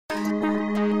Good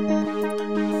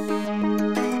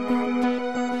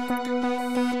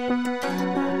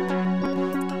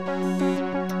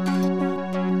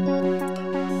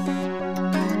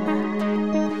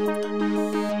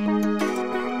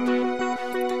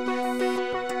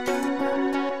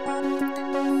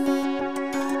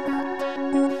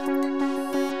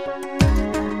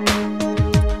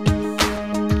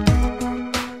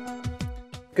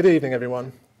evening,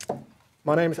 everyone.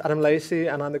 My name is Adam Lacey,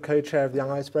 and I'm the co-chair of the Young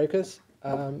Icebreakers.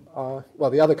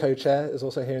 The other co-chair is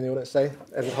also here in the audience today,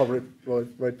 Edward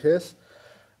Holroyd Pierce.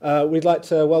 We'd like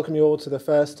to welcome you all to the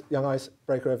first Young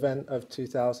Icebreaker event of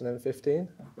 2015.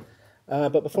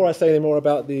 But before I say any more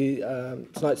about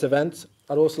tonight's event,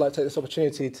 I'd also like to take this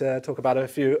opportunity to talk about a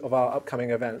few of our upcoming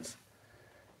events.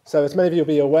 So, as many of you will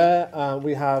be aware,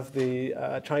 we have the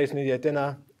Chinese New Year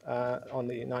dinner on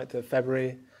the 9th of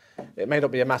February. It may not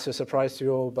be a massive surprise to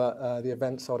you all, but the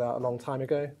event sold out a long time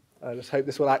ago. I just hope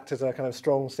this will act as a kind of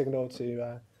strong signal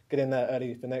to get in there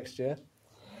early for next year.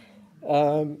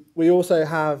 We also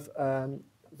have,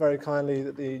 very kindly,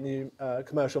 the new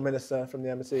commercial minister from the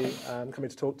embassy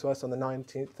coming to talk to us on the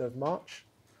 19th of March.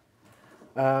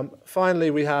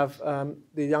 Finally, we have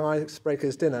the Young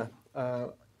Icebreakers dinner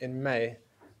in May,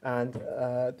 and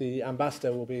the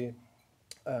ambassador will be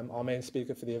our main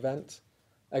speaker for the event.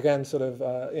 Again, sort of,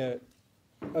 a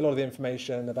lot of the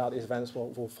information about these events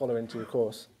will follow in due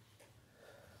course.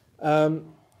 I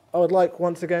would like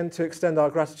once again to extend our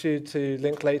gratitude to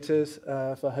Linklaters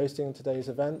for hosting today's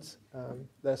event.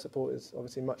 Their support is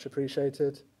obviously much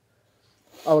appreciated.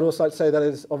 I would also like to say that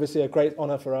it is obviously a great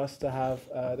honour for us to have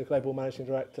the Global Managing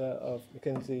Director of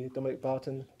McKinsey, Dominic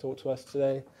Barton, talk to us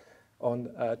today on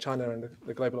China and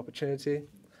the global opportunity.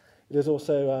 It is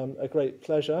also a great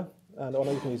pleasure and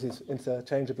honour, you can use these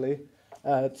interchangeably,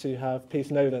 to have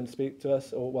Norlan speak to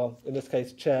us, or, well, in this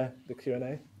case, chair the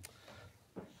Q&A.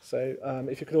 So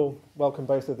if you could all welcome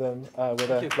both of them with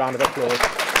a round of applause.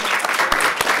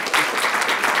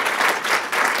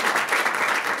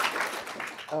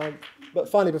 But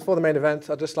finally, before the main event,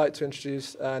 I'd just like to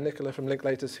introduce Nicola from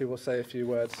Linklaters, who will say a few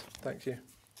words. Thank you.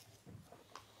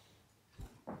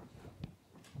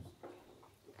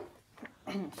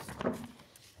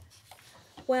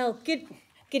 Well, good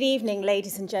evening,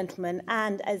 ladies and gentlemen.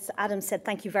 And as Adam said,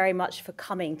 thank you very much for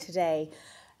coming today.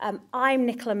 I'm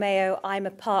Nicola Mayo. I'm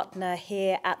a partner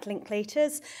here at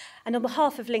Linklaters. And on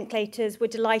behalf of Linklaters, we're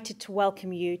delighted to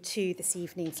welcome you to this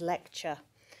evening's lecture.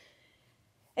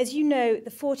 As you know,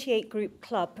 the 48 Group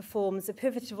Club performs a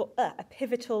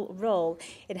pivotal role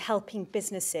in helping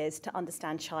businesses to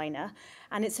understand China,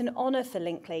 and it's an honour for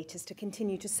Linklaters to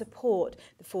continue to support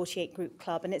the 48 Group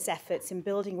Club and its efforts in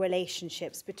building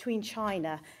relationships between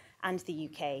China and the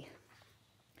UK.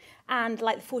 And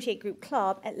like the 48 Group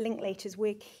Club, at Linklaters,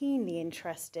 we're keenly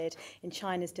interested in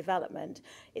China's development,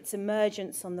 its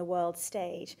emergence on the world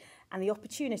stage, and the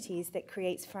opportunities that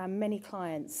creates for our many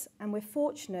clients. And we're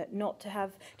fortunate not to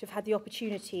have had the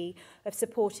opportunity of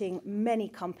supporting many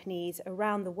companies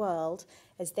around the world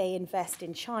as they invest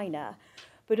in China.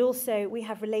 But also, we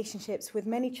have relationships with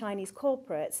many Chinese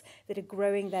corporates that are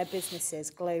growing their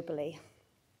businesses globally.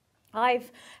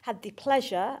 I've had the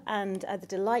pleasure and the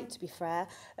delight, to be fair,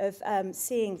 of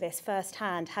seeing this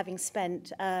firsthand, having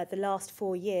spent the last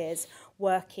 4 years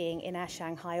working in our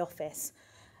Shanghai office.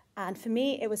 And for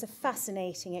me, it was a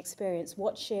fascinating experience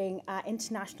watching our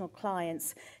international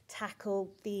clients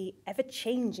tackle the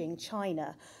ever-changing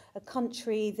China, a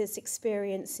country that's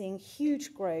experiencing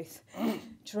huge growth,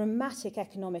 dramatic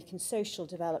economic and social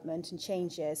development and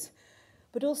changes,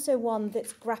 but also one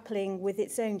that's grappling with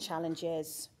its own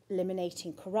challenges,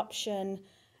 eliminating corruption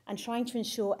and trying to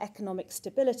ensure economic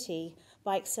stability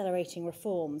by accelerating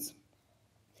reforms.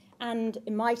 And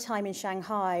in my time in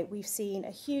Shanghai, we've seen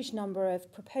a huge number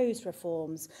of proposed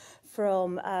reforms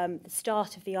from the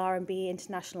start of the RMB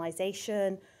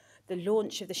internationalization, the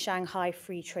launch of the Shanghai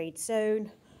Free Trade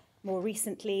Zone, more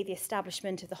recently the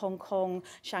establishment of the Hong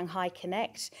Kong-Shanghai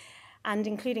Connect, and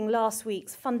including last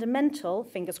week's fundamental,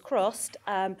 fingers crossed,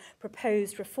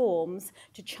 proposed reforms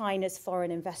to China's foreign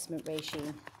investment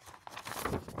regime.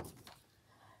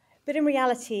 But in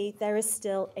reality, there is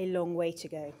still a long way to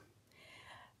go.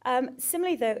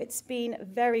 Similarly, though, it's been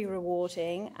very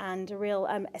rewarding and a real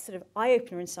sort of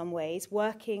eye-opener in some ways,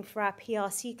 working for our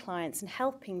PRC clients and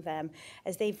helping them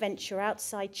as they venture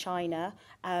outside China,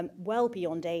 well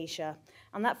beyond Asia.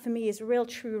 And that, for me, is a real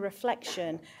true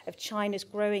reflection of China's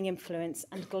growing influence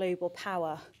and global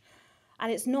power.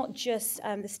 And it's not just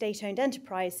the state-owned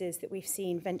enterprises that we've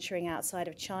seen venturing outside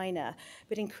of China,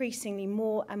 but increasingly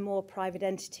more and more private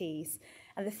entities.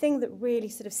 And the thing that really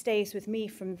sort of stays with me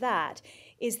from that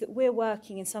is that we're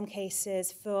working in some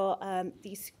cases for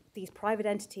these private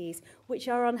entities which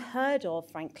are unheard of,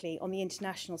 frankly, on the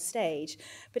international stage.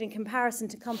 But in comparison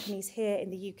to companies here in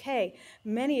the UK,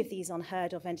 many of these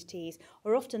unheard of entities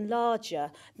are often larger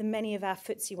than many of our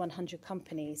FTSE 100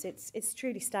 companies. It's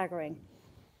truly staggering.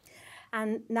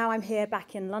 And now I'm here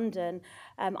back in London.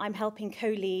 I'm helping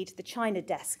co-lead the China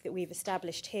desk that we've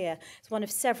established here. It's one of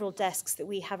several desks that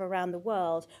we have around the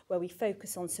world where we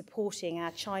focus on supporting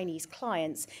our Chinese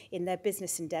clients in their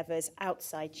business endeavours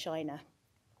outside China.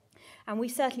 And we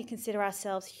certainly consider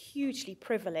ourselves hugely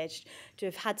privileged to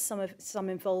have had some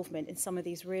involvement in some of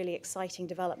these really exciting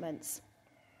developments.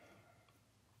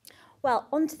 Well,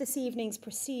 on to this evening's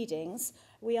proceedings.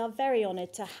 We are very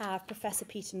honoured to have Professor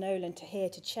Peter Norlan here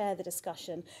to chair the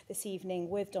discussion this evening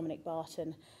with Dominic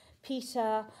Barton.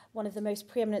 Peter, one of the most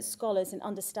preeminent scholars in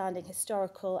understanding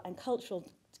historical and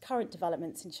cultural current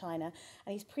developments in China,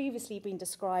 and he's previously been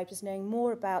described as knowing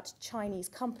more about Chinese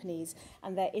companies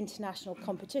and their international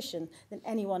competition than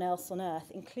anyone else on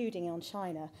earth, including on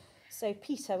China. So,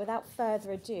 Peter, without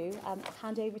further ado, I'll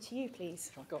hand over to you,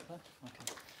 please. I got that?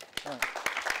 Okay.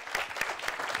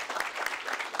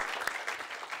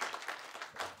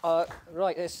 All right.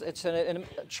 Right, it's a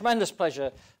tremendous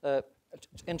pleasure to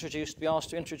be asked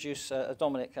to introduce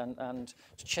Dominic and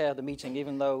to chair the meeting,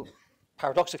 even though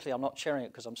paradoxically I'm not chairing it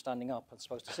because I'm standing up as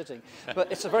opposed to sitting.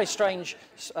 But it's a very strange,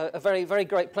 a very, very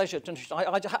great pleasure to introduce.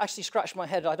 I actually scratched my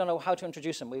head. I don't know how to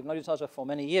introduce him. We've known each other for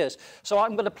many years. So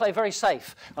I'm going to play very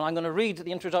safe, and I'm going to read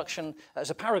the introduction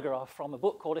as a paragraph from a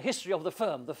book called A History of the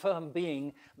Firm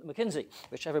being McKinsey,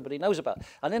 which everybody knows about.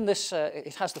 And in this,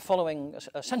 it has the following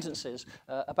sentences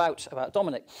about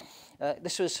Dominic.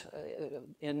 This was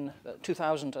in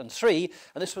 2003,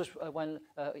 and this was when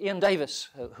Ian Davis,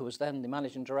 who was then the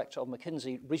managing director of McKinsey,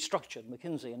 restructured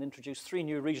McKinsey and introduced 3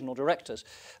 new regional directors,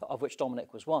 of which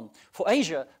Dominic was one. For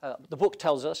Asia, the book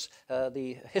tells us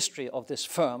the history of this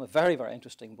firm, a very, very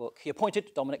interesting book. He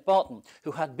appointed Dominic Barton,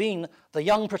 who had been the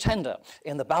young pretender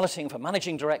in the balloting for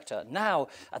managing director. Now,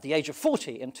 at the age of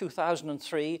 40 in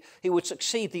 2003, he would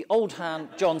succeed the old hand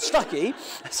John Stuckey.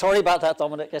 Sorry about that,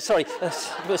 Dominic. Sorry,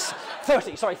 it was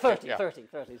 30. Sorry, 30. Yeah. 30.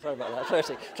 Sorry about that.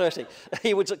 30.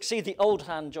 He would succeed the old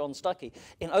hand John Stuckey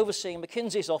in overseeing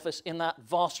McKinsey's office in that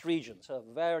vast region. So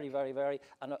very, very, very,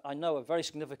 and I know a very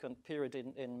significant period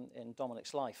in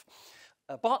Dominic's life.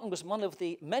 Barton was one of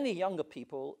the many younger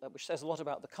people, which says a lot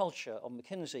about the culture of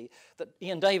McKinsey, that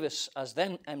Ian Davis, as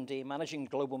then MD,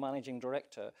 global managing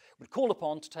director, would call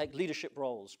upon to take leadership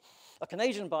roles. A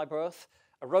Canadian by birth,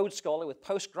 a Rhodes Scholar with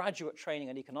postgraduate training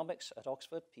in economics at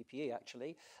Oxford, PPE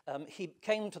actually, he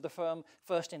came to the firm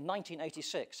first in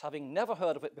 1986, having never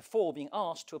heard of it before being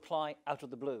asked to apply out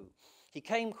of the blue. He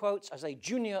came, quotes, as a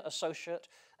junior associate,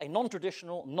 a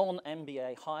non-traditional,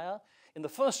 non-MBA hire, in the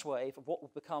first wave of what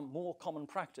would become more common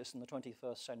practice in the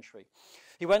 21st century.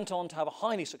 He went on to have a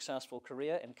highly successful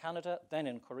career in Canada, then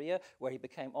in Korea, where he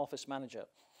became office manager.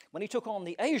 When he took on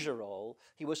the Asia role,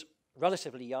 he was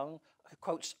relatively young,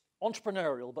 quotes,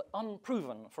 entrepreneurial but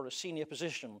unproven for a senior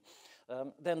position.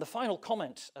 Then the final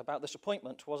comment about this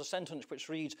appointment was a sentence which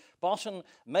reads, Barton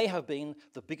may have been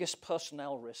the biggest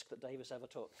personnel risk that Davis ever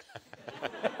took.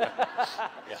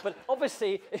 Yeah. But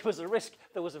obviously it was a risk,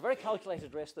 there was a very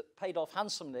calculated risk that paid off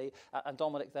handsomely, and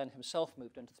Dominic then himself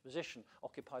moved into the position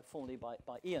occupied formerly by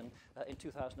Ian in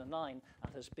 2009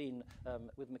 and has been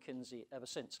with McKinsey ever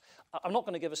since. I'm not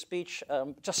going to give a speech,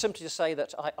 just simply to say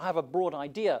that I have a broad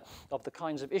idea of the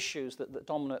kinds of issues that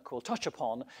Dominic will touch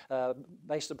upon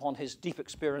based upon his deep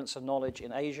experience and knowledge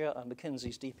in Asia and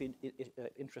McKinsey's deep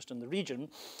interest in the region.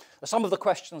 Some of the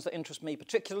questions that interest me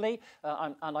particularly,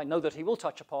 and I know that he will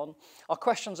touch upon, are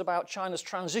questions about China's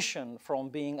transition from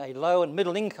being a low and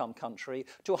middle income country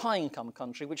to a high income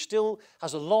country, which still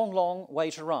has a long, long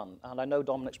way to run. And I know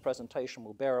Dominic's presentation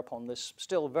will bear upon this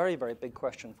still very, very big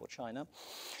question for China.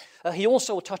 He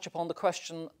also will touch upon the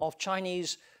question of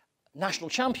Chinese national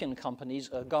champion companies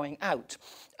going out.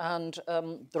 And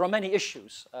there are many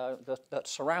issues that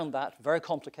surround that very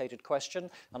complicated question,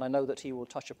 and I know that he will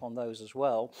touch upon those as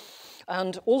well.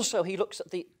 And also he looks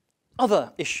at the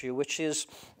other issue, which is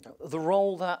the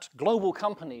role that global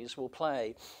companies will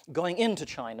play going into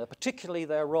China, particularly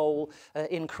their role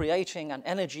in creating an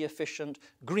energy-efficient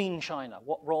green China.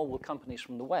 What role will companies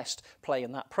from the West play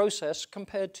in that process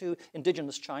compared to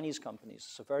indigenous Chinese companies?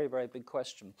 It's a very, very big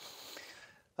question.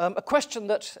 A question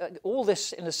that all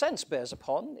this, in a sense, bears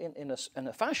upon, in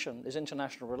a fashion, is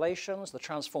international relations, the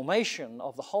transformation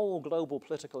of the whole global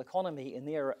political economy in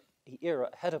the era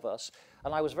ahead of us.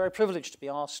 And I was very privileged to be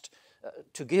asked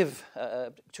to give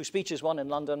 2 speeches, one in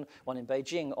London, one in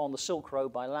Beijing, on the Silk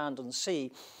Road by land and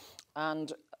sea.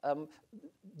 And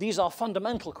these are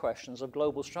fundamental questions of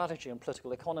global strategy and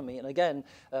political economy. And again,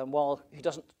 while he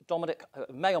doesn't, Dominic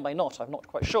may or may not, I'm not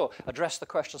quite sure, address the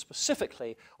question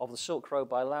specifically of the Silk Road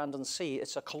by land and sea,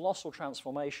 it's a colossal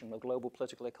transformation of global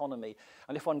political economy.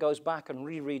 And if one goes back and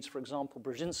rereads, for example,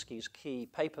 Brzezinski's key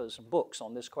papers and books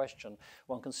on this question,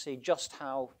 one can see just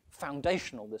how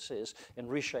foundational this is in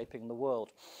reshaping the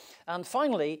world. And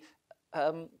finally,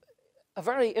 a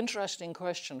very interesting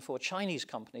question for Chinese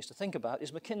companies to think about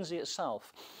is McKinsey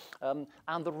itself,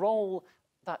 and the role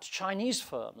that Chinese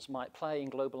firms might play in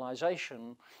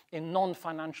globalization in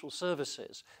non-financial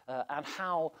services, and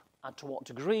how and to what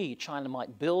degree China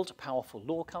might build powerful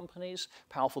law companies,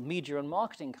 powerful media and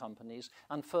marketing companies,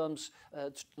 and firms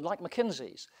like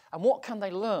McKinsey's. And what can they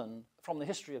learn from the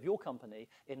history of your company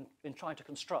in trying to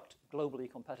construct globally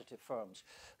competitive firms?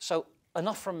 So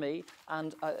enough from me,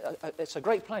 and it's a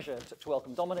great pleasure to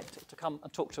welcome Dominic to come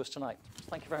and talk to us tonight.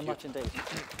 Thank you very much indeed.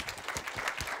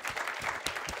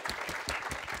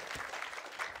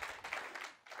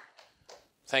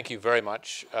 Thank you very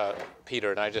much,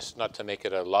 Peter. And I just, not to make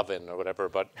it a love-in or whatever,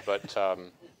 but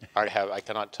I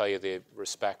cannot tell you the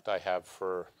respect I have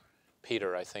for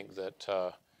Peter. I think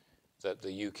that that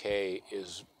the UK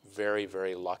is very,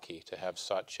 very lucky to have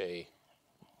such a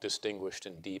distinguished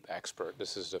and deep expert.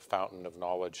 This is a fountain of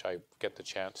knowledge. I get the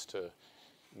chance to,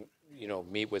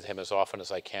 meet with him as often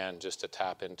as I can, just to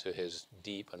tap into his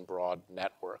deep and broad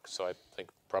network. So I think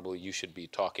probably you should be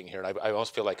talking here. And I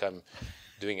almost feel like I'm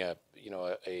doing a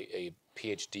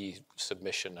PhD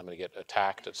submission. I'm going to get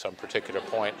attacked at some particular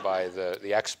point by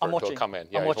the expert who'll come in.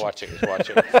 Yeah, he's watching.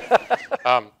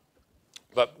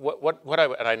 But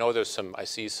and I know I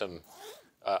see some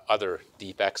other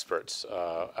deep experts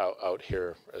out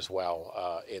here as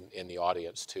well in the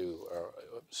audience too.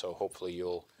 So hopefully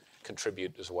you'll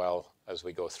contribute as well as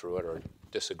we go through it, or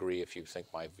disagree if you think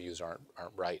my views aren't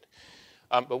right.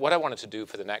 But what I wanted to do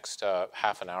for the next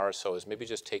half an hour or so is maybe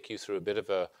just take you through a bit of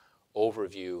a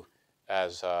overview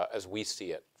as we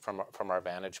see it from our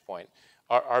vantage point.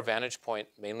 Our vantage point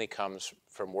mainly comes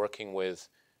from working with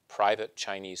private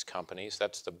Chinese companies.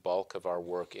 That's the bulk of our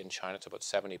work in China. It's about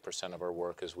 70% of our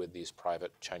work is with these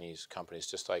private Chinese companies,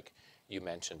 just like you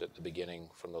mentioned at the beginning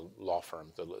from the law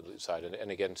firm side. And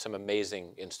again, some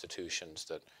amazing institutions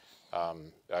that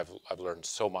I've learned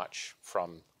so much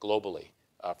from globally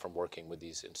from working with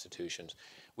these institutions.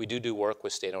 We do work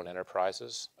with state-owned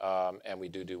enterprises, and we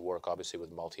do work obviously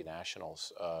with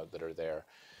multinationals that are there.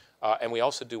 And we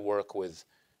also do work with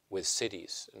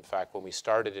cities. In fact, when we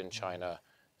started in China,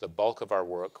 the bulk of our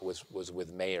work was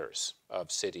with mayors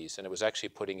of cities, and it was actually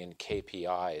putting in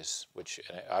KPIs, which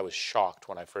I was shocked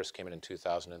when I first came in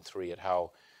 2003 at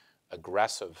how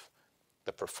aggressive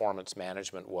the performance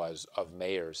management was of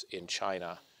mayors in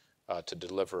China to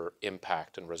deliver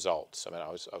impact and results. I mean, I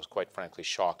was quite frankly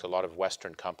shocked. A lot of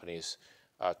Western companies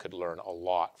could learn a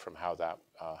lot from how that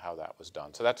was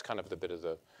done. So that's kind of the bit of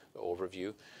the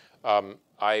overview.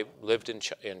 I lived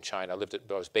in China.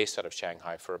 I was based out of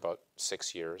Shanghai for about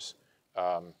 6 years.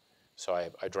 So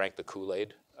I drank the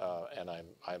Kool-Aid, and I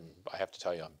have to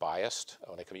tell you, I'm biased.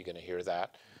 When I come, you're going to hear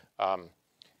that.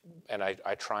 And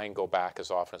I try and go back as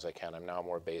often as I can. I'm now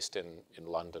more based in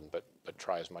London, but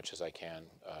try as much as I can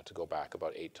to go back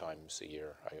about 8 times a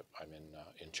year. I'm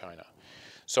in China.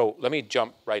 So let me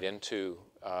jump right into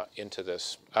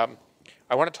this.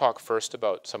 I want to talk first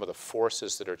about some of the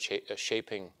forces that are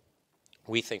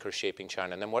we think are shaping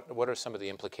China, and then what are some of the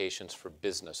implications for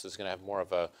business? This is going to have more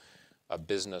of a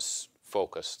business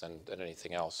focus than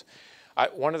anything else.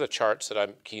 One of the charts that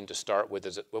I'm keen to start with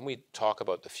is that when we talk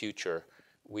about the future,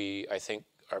 I think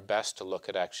are best to look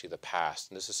at actually the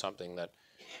past. And this is something that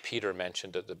Peter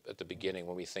mentioned at the beginning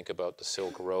when we think about the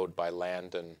Silk Road by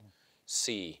land and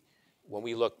sea. When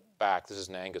we look back, this is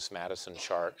an Angus Madison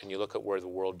chart, and you look at where the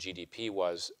world GDP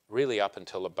was, really up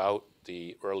until about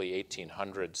the early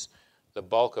 1800s, the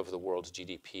bulk of the world's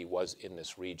GDP was in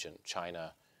this region,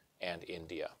 China and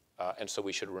India. And so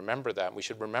we should remember that. We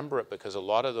should remember it because a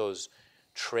lot of those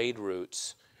trade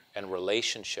routes and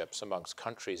relationships amongst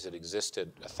countries that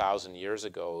existed 1,000 years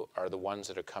ago are the ones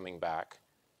that are coming back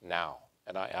now.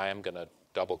 And I am going to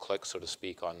double click, so to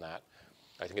speak, on that.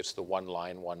 I think it's the one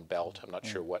line, one belt. I'm not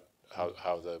sure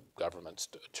how the government's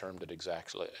termed it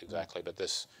exactly, but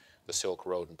the Silk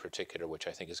Road in particular, which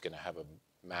I think is going to have a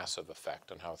massive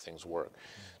effect on how things work.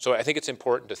 So I think it's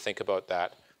important to think about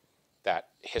that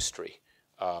history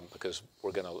because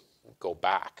we're going to go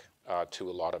back to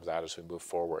a lot of that as we move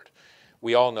forward.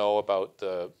 We all know about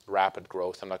the rapid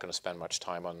growth. I'm not going to spend much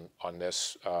time on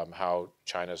this, how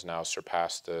China's now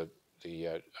surpassed the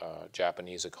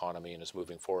Japanese economy and is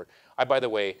moving forward. By the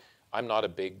way, I'm not a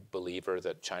big believer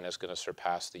that China's going to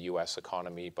surpass the U.S.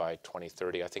 economy by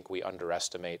 2030. I think we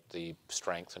underestimate the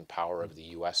strength and power of the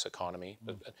U.S. economy.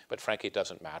 But frankly, it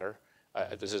doesn't matter.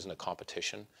 This isn't a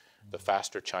competition. The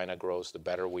faster China grows, the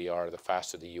better we are. The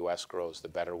faster the U.S. grows, the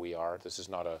better we are. This is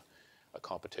not a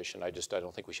competition. I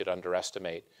don't think we should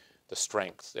underestimate the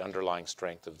strength, the underlying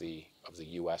strength of the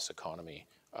U.S. economy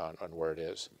on where it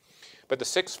is. But the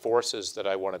 6 forces that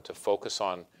I wanted to focus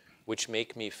on, which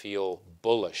make me feel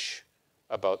bullish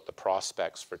about the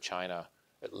prospects for China,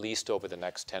 at least over the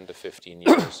next 10 to 15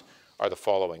 years, are the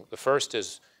following. The first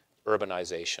is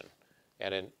urbanization.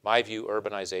 And in my view,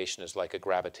 urbanization is like a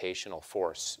gravitational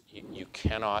force. You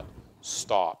cannot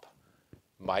stop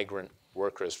migrant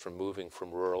workers from moving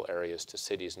from rural areas to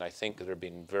cities. And I think there have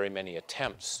been very many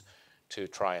attempts to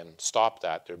try and stop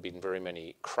that. There have been very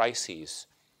many crises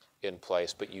in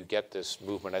place, but you get this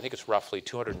movement. I think it's roughly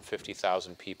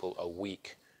 250,000 people a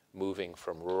week moving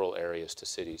from rural areas to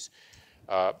cities.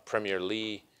 Premier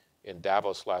Li in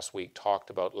Davos last week talked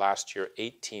about last year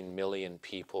 18 million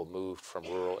people moved from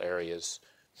rural areas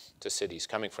to cities.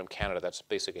 Coming from Canada, that's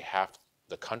basically half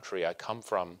the country I come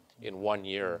from in 1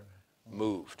 year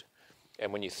moved.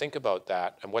 And when you think about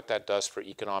that and what that does for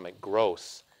economic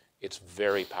growth, it's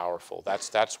very powerful.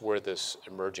 That's where this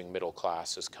emerging middle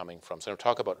class is coming from. So I'm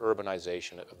talk about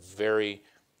urbanization, a very,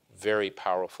 very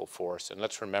powerful force. And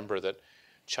let's remember that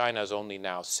China is only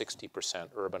now 60%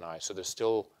 urbanized. So there's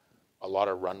still a lot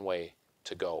of runway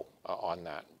to go on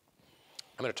that.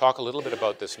 I'm going to talk a little bit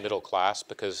about this middle class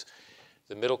because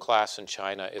the middle class in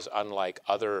China is unlike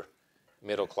other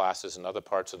middle classes in other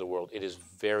parts of the world. It is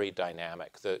very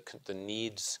dynamic. The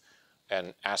needs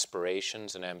and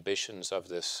aspirations and ambitions of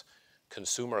this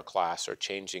consumer class are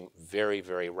changing very,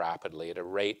 very rapidly at a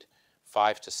rate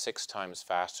 5 to 6 times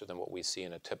faster than what we see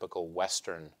in a typical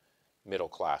Western middle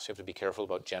class. You have to be careful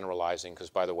about generalizing because,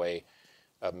 by the way,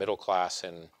 middle class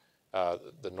in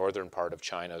the northern part of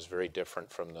China is very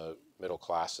different from the middle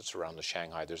class that's around the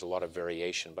Shanghai. There's a lot of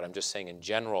variation, but I'm just saying in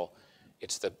general,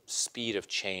 it's the speed of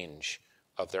change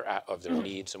of their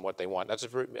needs and what they want.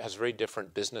 Has very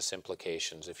different business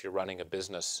implications if you're running a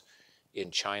business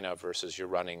in China versus you're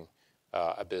running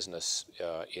a business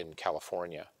in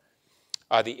California.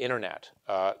 The internet.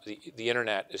 The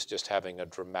internet is just having a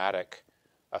dramatic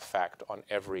effect on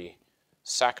every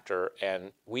sector,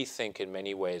 and we think in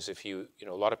many ways,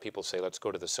 a lot of people say, let's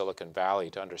go to the Silicon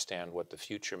Valley to understand what the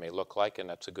future may look like, and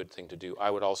that's a good thing to do. I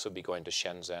would also be going to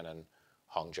Shenzhen and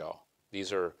Hangzhou.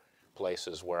 These are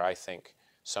places where I think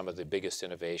some of the biggest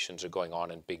innovations are going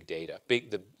on in big data.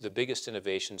 The biggest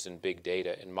innovations in big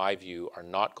data, in my view, are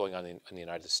not going on in the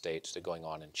United States, they're going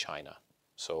on in China.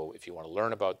 So if you want to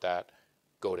learn about that,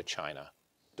 go to China.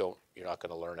 You're not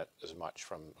going to learn it as much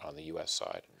on the US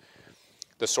side.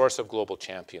 The source of global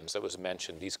champions that was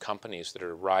mentioned, these companies that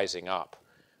are rising up,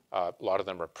 a lot of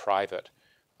them are private,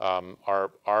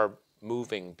 are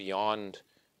moving beyond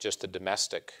just the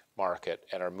domestic market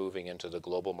and are moving into the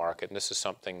global market. And this is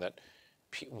something that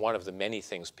one of the many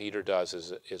things Peter does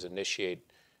is he's initiated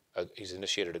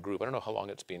a group. I don't know how long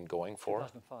it's been going for.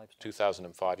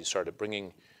 2005. He started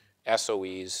bringing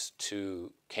SOEs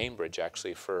to Cambridge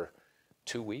actually for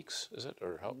 2 weeks, is it?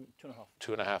 Or how?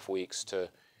 2.5. 2.5 weeks to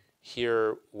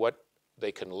hear what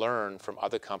they can learn from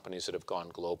other companies that have gone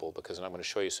global, because I'm going to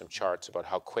show you some charts about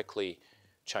how quickly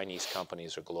Chinese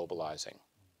companies are globalizing.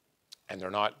 And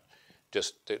they're not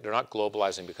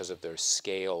globalizing because of their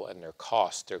scale and their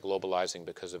cost. They're globalizing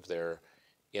because of their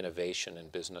innovation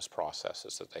and business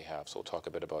processes that they have. So we'll talk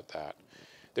a bit about that.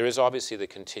 There is obviously the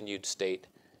continued state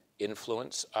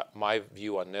influence. My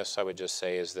view on this, I would just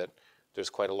say, is that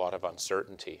there's quite a lot of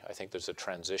uncertainty. I think there's a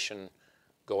transition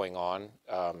going on.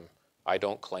 I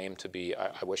don't claim to be,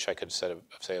 I wish I could say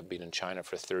I've been in China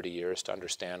for 30 years to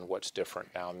understand what's different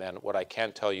now and then. What I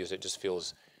can tell you is it just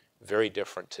feels very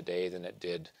different today than it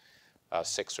did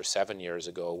 6 or 7 years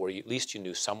ago, where at least you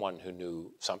knew someone who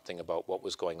knew something about what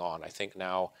was going on. I think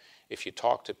now, if you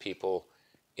talk to people,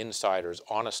 insiders,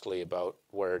 honestly about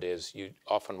where it is, you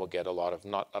often will get a lot of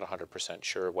not 100%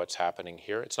 sure what's happening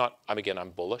here. It's not,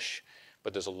 I'm bullish,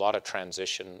 but there's a lot of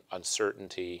transition,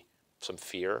 uncertainty, some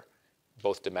fear,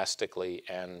 both domestically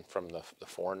and from the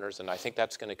foreigners, and I think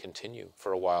that's going to continue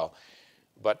for a while.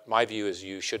 But my view is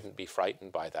you shouldn't be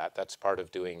frightened by that. That's part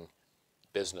of doing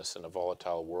business in a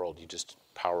volatile world. You just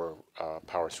power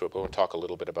through it. But we'll talk a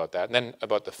little bit about that. And then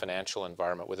about the financial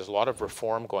environment, where there's a lot of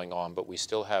reform going on, but we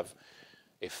still have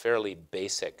a fairly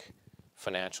basic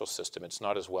financial system. It's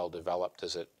not as well developed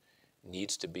as it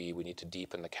needs to be, we need to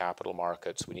deepen the capital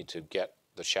markets, we need to get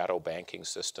the shadow banking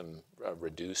system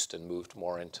reduced and moved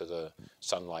more into the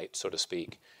sunlight, so to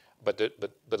speak. But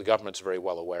the government's very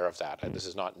well aware of that, and this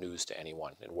is not news to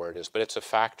anyone and where it is. But it's a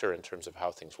factor in terms of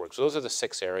how things work. So those are the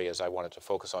 6 areas I wanted to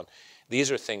focus on.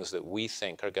 These are things that we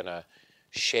think are going to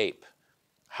shape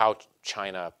how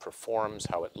China performs,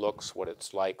 how it looks, what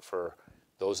it's like for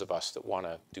those of us that want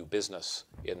to do business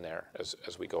in there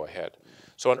as we go ahead.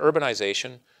 So on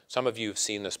urbanization, some of you have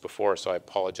seen this before, so I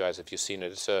apologize if you've seen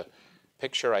it. It's a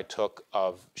picture I took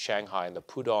of Shanghai in the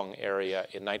Pudong area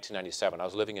in 1997. I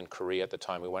was living in Korea at the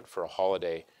time. We went for a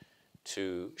holiday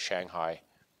to Shanghai.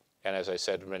 And as I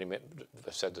said,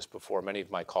 I've said this before, many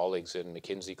of my colleagues in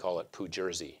McKinsey call it Poo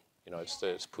Jersey. You know, it's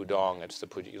Pudong, it's the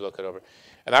Poo, you look it over.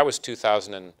 And that was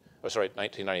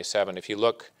 1997. If you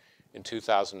look in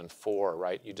 2004,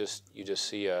 right, you just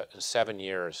see in 7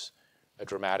 years a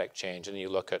dramatic change. And you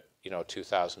look at,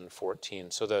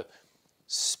 2014. So the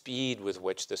speed with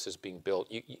which this is being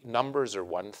built, numbers are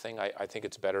one thing. I think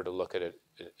it's better to look at it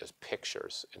as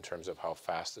pictures in terms of how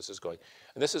fast this is going.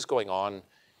 And this is going on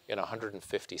in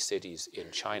 150 cities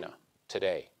in China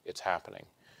today. It's happening.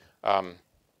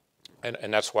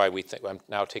 And that's why we think I'm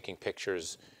now taking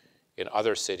pictures in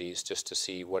other cities just to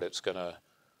see what it's going to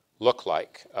look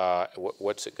like.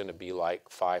 What's it going to be like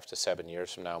 5 to 7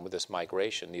 years from now? And with this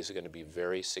migration, these are going to be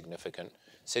very significant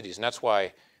cities. And that's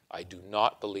why I do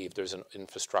not believe there's an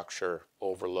infrastructure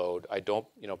overload. A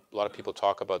lot of people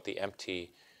talk about the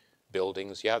empty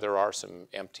buildings. Yeah, there are some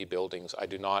empty buildings.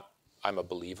 I'm a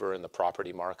believer in the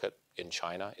property market in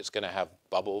China. It's going to have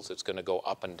bubbles. It's going to go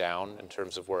up and down in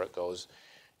terms of where it goes.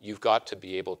 You've got to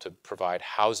be able to provide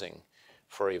housing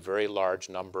for a very large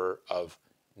number of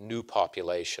new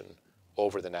population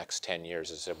over the next 10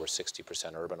 years. As I said, we're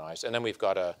 60% urbanized. And then we've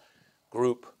got a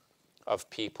group of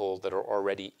people that are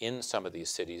already in some of these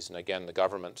cities. And again, the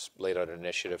government's laid out an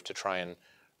initiative to try and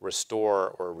restore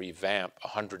or revamp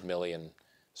 100 million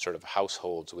sort of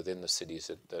households within the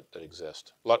cities that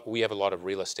exist. We have a lot of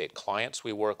real estate clients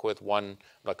we work with.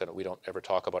 We don't ever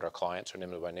talk about our clients or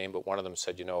name them by name, but one of them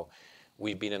said,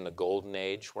 we've been in the golden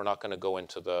age. We're not going to go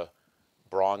into the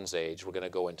bronze age. We're going to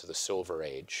go into the silver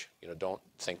age. Don't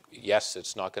think, yes,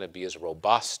 it's not going to be as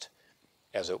robust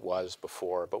as it was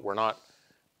before, but we're not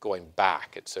going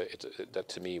back. That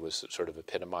to me was sort of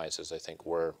epitomizes, I think,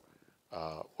 where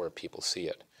people see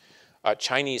it.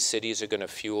 Chinese cities are going to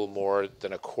fuel more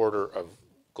than a quarter of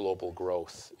global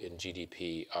growth in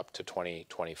GDP up to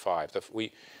 2025.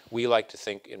 We like to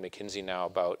think in McKinsey now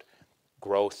about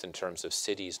growth in terms of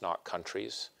cities, not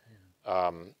countries.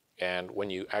 And when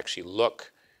you actually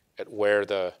look at where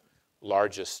the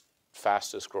largest,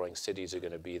 fastest growing cities are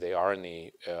going to be, they are in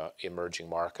the emerging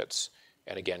markets.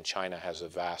 And again, China has a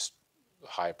vast,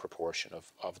 high proportion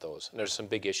of those. And there's some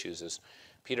big issues, as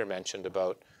Peter mentioned,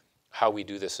 about how we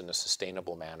do this in a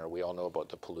sustainable manner. We all know about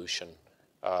the pollution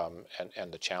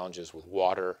and the challenges with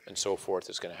water and so forth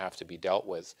is going to have to be dealt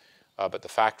with. But the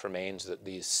fact remains that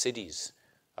these cities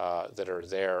that are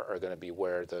there are going to be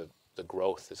where the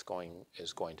growth is going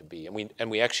to be.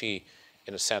 And we actually,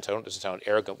 in a sense, I don't want to sound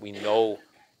arrogant, we know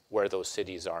where those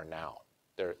cities are now.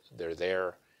 They're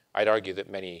there. I'd argue that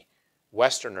many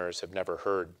Westerners have never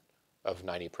heard of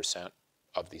 90%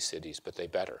 of these cities, but they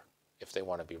better if they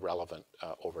want to be relevant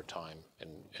over time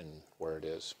and where it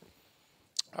is.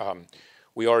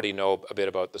 We already know a bit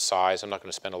about the size. I'm not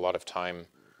going to spend a lot of time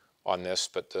on this,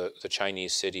 but the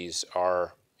Chinese cities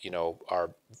are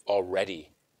already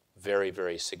very,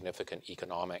 very significant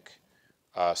economic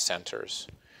centers.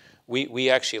 We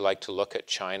actually like to look at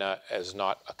China as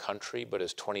not a country, but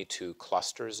as 22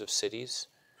 clusters of cities,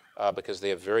 because they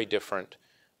have very different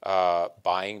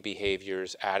buying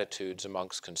behaviors, attitudes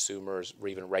amongst consumers, or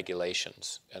even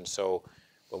regulations. And so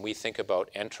when we think about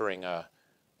entering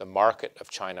the market of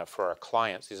China for our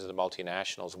clients, these are the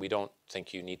multinationals, we don't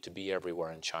think you need to be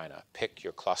everywhere in China. Pick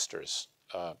your clusters,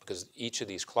 because each of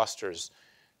these clusters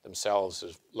themselves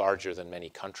is larger than many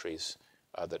countries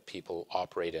that people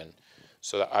operate in.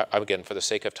 So again, for the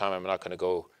sake of time, I'm not going to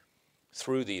go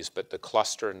through these, but the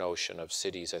cluster notion of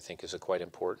cities, I think, is a quite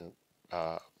important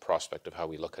prospect of how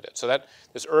we look at it. So that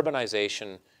this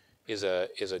urbanization is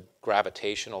a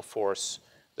gravitational force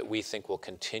that we think will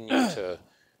continue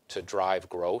to drive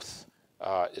growth.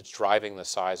 It's driving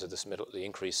the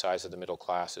increased size of the middle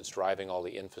class. It's driving all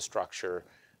the infrastructure,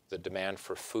 the demand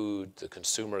for food, the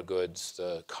consumer goods,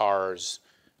 the cars,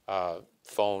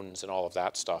 phones, and all of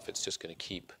that stuff. It's just going to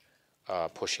keep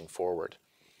pushing forward.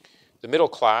 The middle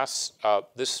class,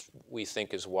 this we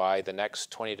think is why the next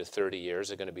 20 to 30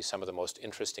 years are going to be some of the most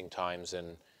interesting times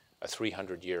in a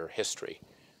 300-year history.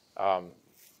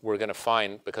 we're going to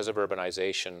find, because of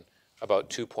urbanization, about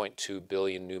 2.2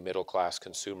 billion new middle-class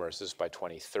consumers. This is by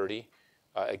 2030.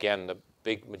 Again, the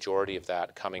big majority of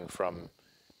that coming from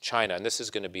China, and this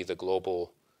is going to be the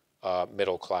global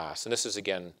middle class. And this is,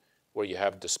 again, where you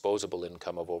have disposable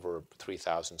income of over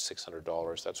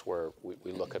 $3,600. That's where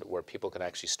we look at where people can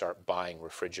actually start buying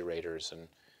refrigerators and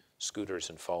scooters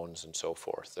and phones and so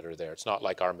forth that are there. It's not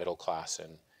like our middle class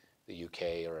in the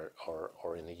UK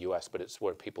or in the US, but it's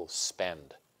where people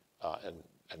spend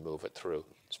and move it through.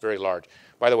 It's very large.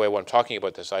 By the way, when I'm talking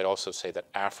about this, I'd also say that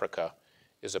Africa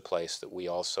is a place that we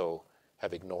also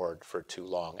have ignored for too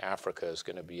long. Africa is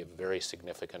going to be a very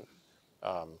significant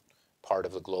part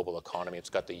of the global economy. It's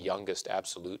got the youngest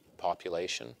absolute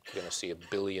population. You're going to see 1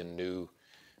 billion new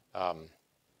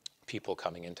people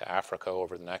coming into Africa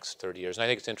over the next 30 years. And I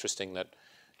think it's interesting that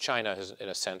China has, in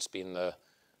a sense, been the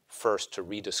first to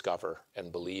rediscover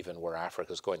and believe in where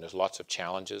Africa is going. There's lots of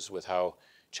challenges with how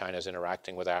China is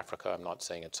interacting with Africa. I'm not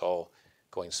saying it's all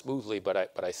going smoothly, but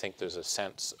I think there's a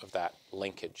sense of that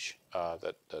linkage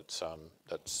that's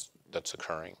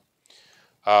occurring.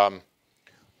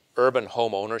 Urban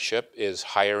home ownership is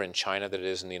higher in China than it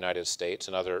is in the United States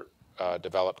and other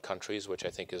developed countries, which I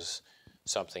think is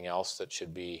something else that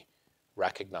should be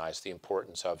recognized, the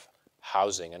importance of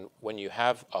housing. And when you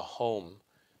have a home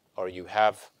or you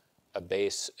have a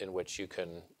base in which you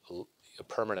can, a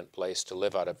permanent place to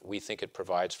live out of, we think it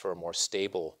provides for a more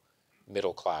stable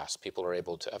middle class. People are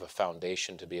able to have a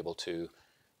foundation to be able to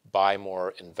buy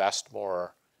more, invest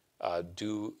more,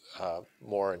 do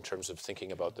more in terms of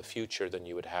thinking about the future than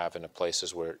you would have in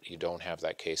places where you don't have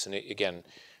that case. And again,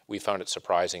 we found it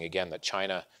surprising, again, that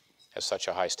China has such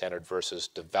a high standard versus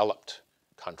developed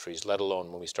countries, let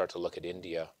alone when we start to look at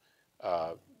India,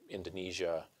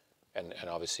 Indonesia, and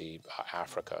obviously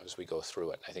Africa as we go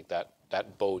through it. I think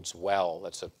that bodes well.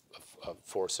 That's a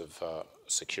force of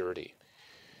security.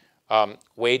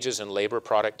 Wages and labor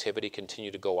productivity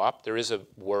continue to go up. There is a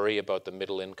worry about the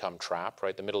middle income trap,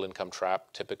 right? The middle income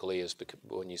trap typically is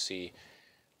when you see,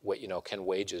 can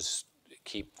wages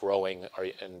keep growing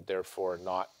and therefore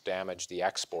not damage the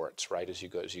exports, right? As you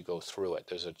go through it,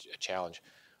 there's a challenge.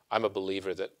 I'm a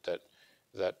believer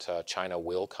that China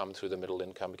will come through the middle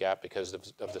income gap because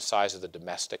of the size of the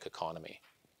domestic economy.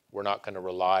 We're not going to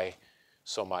rely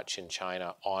so much in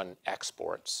China on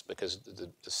exports because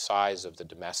the size of the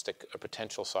domestic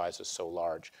potential size is so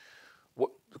large.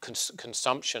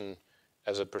 Consumption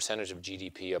as a percentage of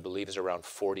GDP, I believe, is around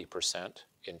 40%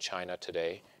 in China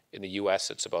today. In the US,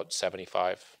 it's about 70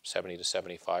 to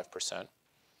 75%.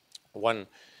 One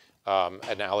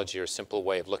analogy or simple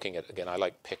way of looking at, again, I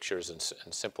like pictures and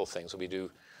simple things. The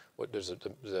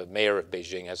mayor of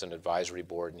Beijing has an advisory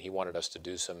board, and he wanted us to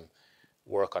do some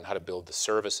work on how to build the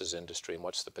services industry and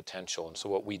what's the potential. And so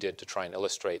what we did to try and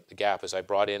illustrate the gap is I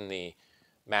brought in the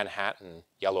Manhattan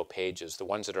yellow pages, the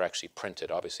ones that are actually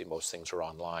printed. Obviously, most things are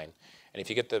online. And if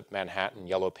you get the Manhattan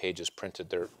yellow pages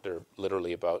printed, they're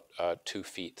literally about 2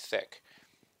 feet thick.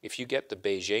 If you get the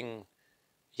Beijing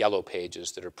yellow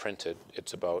pages that are printed,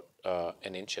 it's about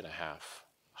 1.5 inches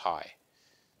high.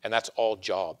 And that's all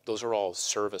job. Those are all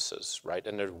services, right?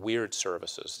 And they're weird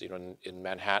services. In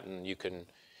Manhattan, you can,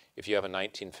 if you have a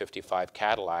 1955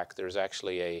 Cadillac, there's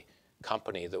actually a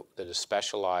company that is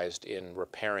specialized in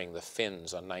repairing the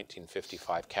fins on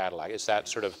 1955 Cadillac. Is that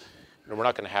sort of, we're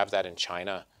not going to have that in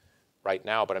China right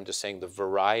now, but I'm just saying the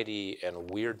variety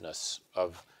and weirdness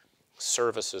of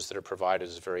services that are provided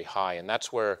is very high, and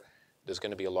that's where there's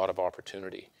going to be a lot of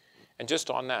opportunity. And just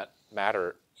on that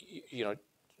matter,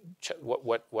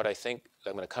 what I think,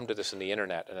 I'm going to come to this in the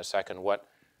internet in a second, what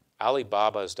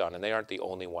Alibaba has done, and they aren't the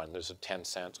only one, there's a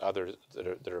Tencent, others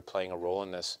that are playing a role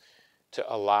in this, to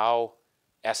allow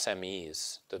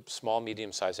SMEs, the small,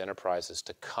 medium-sized enterprises,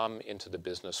 to come into the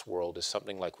business world is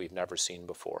something like we've never seen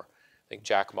before. I think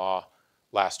Jack Ma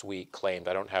last week claimed,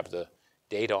 I don't have the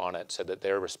data on it, said that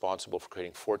they're responsible for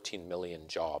creating 14 million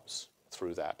jobs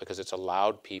through that because it's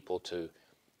allowed people to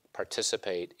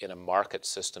participate in a market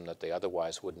system that they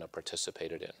otherwise wouldn't have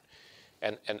participated in.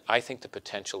 And I think the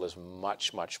potential is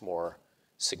much, much more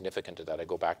significant to that. I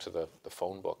go back to the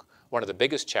phone book. One of the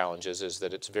biggest challenges is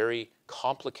that it's very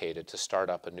complicated to start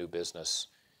up a new business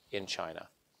in China.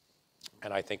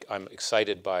 And I think I'm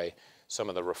excited by some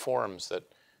of the reforms that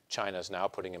China is now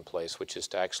putting in place, which is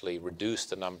to actually reduce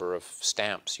the number of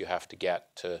stamps you have to get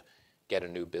a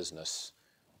new business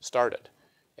started.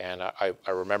 And I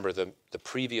remember the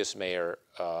previous mayor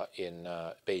in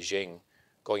Beijing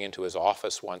going into his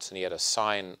office once, and he had a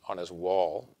sign on his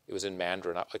wall. It was in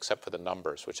Mandarin, except for the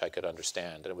numbers, which I could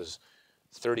understand. And it was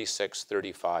 36,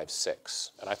 35,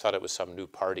 6. And I thought it was some new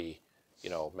party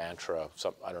mantra.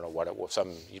 I don't know what it was.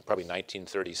 Probably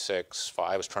 1936.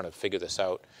 I was trying to figure this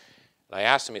out. And I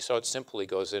asked him, so it's simple. He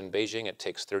goes, in Beijing, it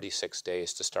takes 36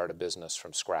 days to start a business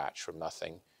from scratch, from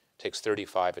nothing. It takes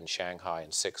 35 in Shanghai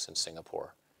and 6 in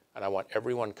Singapore. And I want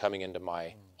everyone coming into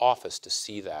my office to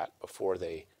see that before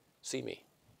they see me.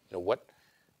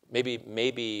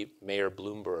 Maybe Mayor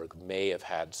Bloomberg may have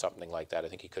had something like that. I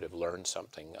think he could have learned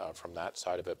something from that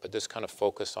side of it. But this kind of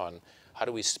focus on how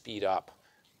do we speed up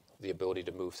the ability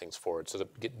to move things forward. So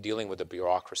dealing with the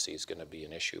bureaucracy is going to be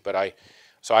an issue. But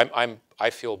I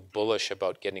feel bullish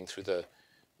about getting through the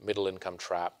middle income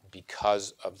trap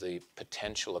because of the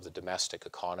potential of the domestic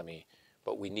economy.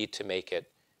 But we need to make it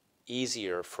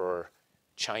easier for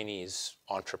Chinese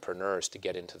entrepreneurs to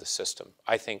get into the system.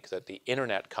 I think that the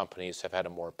internet companies have had a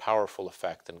more powerful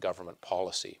effect than government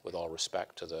policy, with all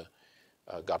respect to the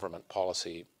government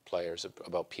policy players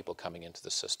about people coming into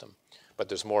the system. But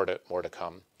there's more to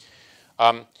come.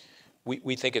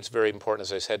 We think it's very important,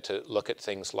 as I said, to look at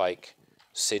things like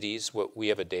cities. We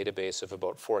have a database of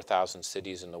about 4,000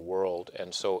 cities in the world,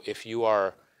 and so if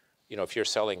you're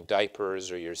selling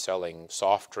diapers or you're selling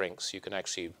soft drinks, you can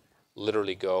actually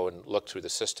literally go and look through the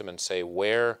system and say,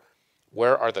 where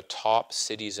are the top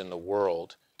cities in the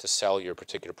world to sell your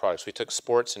particular products? We took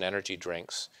sports and energy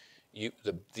drinks.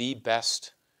 The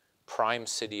best prime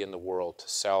city in the world to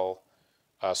sell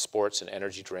sports and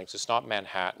energy drinks. It's not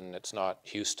Manhattan, it's not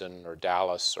Houston or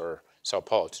Dallas or Sao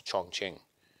Paulo, it's Chongqing.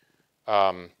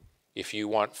 If you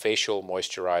want facial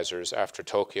moisturizers after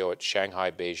Tokyo, it's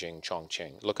Shanghai, Beijing,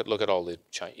 Chongqing. Look at all the,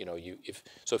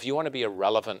 if you want to be a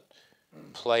relevant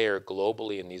player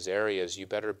globally in these areas, you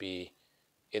better be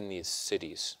in these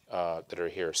cities that are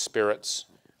here. Spirits,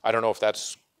 I don't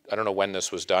know when this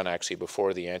was done actually,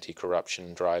 before the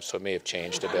anti-corruption drive, so it may have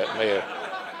changed a bit.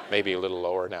 Maybe a little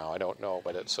lower now, I don't know,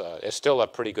 but it's still a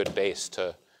pretty good base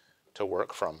to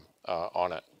work from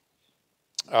on it.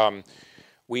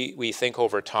 We think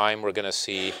over time we're going to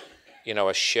see,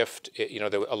 a shift.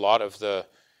 A lot of the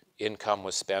income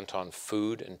was spent on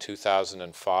food in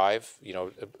 2005.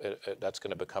 That's going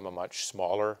to become a much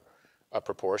smaller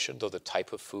proportion, though the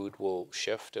type of food will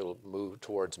shift. It'll move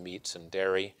towards meats and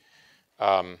dairy.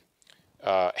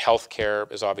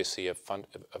 Healthcare is obviously a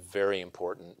very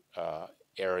important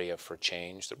area for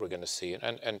change that we're going to see,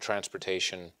 and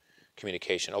transportation,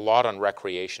 communication, a lot on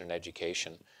recreation and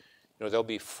education. There'll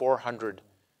be 400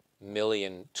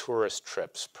 million tourist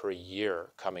trips per year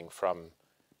coming from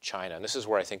China. And this is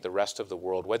where I think the rest of the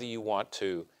world, whether you want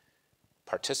to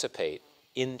participate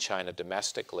in China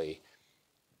domestically,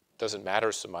 doesn't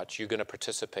matter so much. You're going to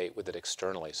participate with it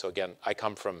externally. So again, I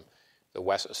come from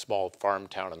a small farm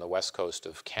town on the west coast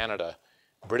of Canada.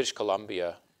 British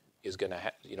Columbia is going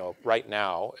to, right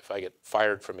now, if I get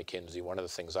fired from McKinsey, one of the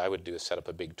things I would do is set up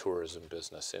a big tourism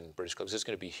business in British Columbia. It's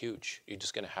going to be huge. You're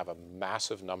just going to have a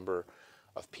massive number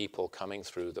of people coming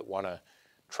through that want to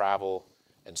travel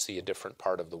and see a different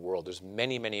part of the world. There's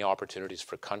many, many opportunities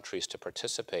for countries to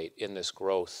participate in this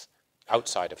growth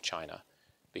outside of China,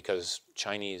 because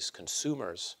Chinese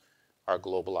consumers are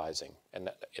globalizing, and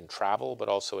in travel, but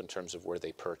also in terms of where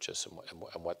they purchase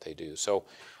and what they do. So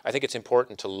I think it's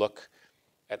important to look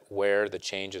at where the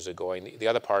changes are going. The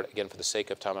other part, again, for the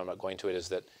sake of time, I'm not going to it, is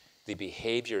that the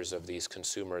behaviors of these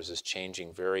consumers is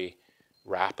changing very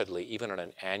rapidly, even on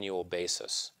an annual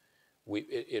basis.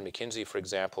 In McKinsey, for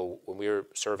example, when we were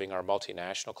serving our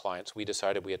multinational clients, we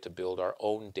decided we had to build our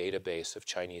own database of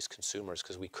Chinese consumers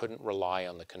because we couldn't rely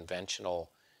on the conventional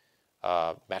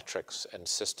metrics and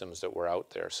systems that were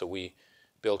out there. So we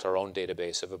built our own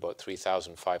database of about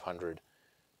 3,500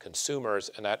 consumers,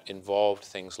 and that involved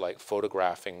things like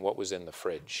photographing what was in the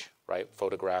fridge, right?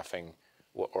 Photographing,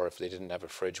 or if they didn't have a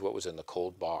fridge, what was in the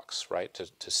cold box, right?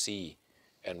 To see,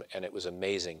 and it was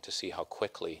amazing to see how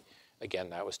quickly, again,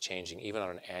 that was changing, even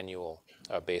on an annual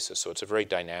basis. So it's a very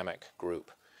dynamic group.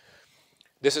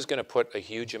 This is going to put a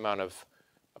huge amount of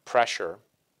pressure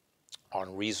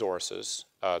on resources,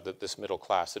 this middle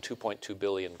class, the 2.2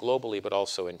 billion globally, but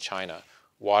also in China.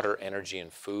 Water, energy,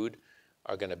 and food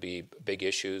are going to be big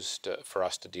issues for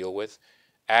us to deal with.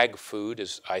 Ag food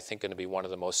is, I think, going to be one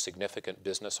of the most significant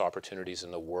business opportunities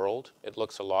in the world. It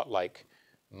looks a lot like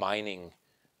mining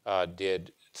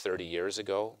did 30 years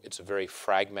ago. It's a very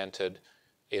fragmented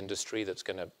industry that's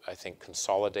going to, I think,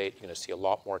 consolidate. You're going to see a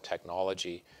lot more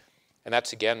technology. And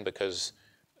that's, again, because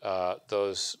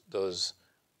those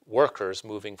workers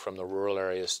moving from the rural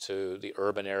areas to the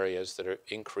urban areas that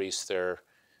increase their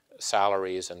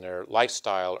salaries and their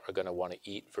lifestyle are going to want to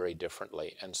eat very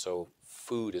differently. And so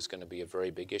food is going to be a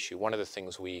very big issue. One of the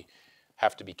things we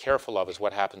have to be careful of is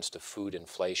what happens to food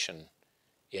inflation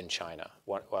in China.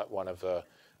 One of the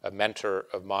a mentor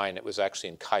of mine. It was actually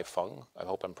in Kaifeng. I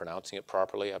hope I'm pronouncing it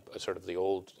properly. Sort of the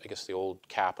old, I guess the old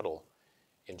capital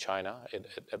in China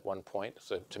at one point.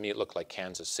 So to me, it looked like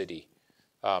Kansas City.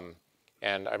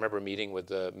 And I remember meeting with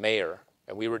the mayor,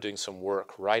 and we were doing some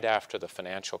work right after the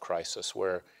financial crisis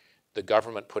where the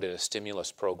government put in a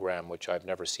stimulus program, which I've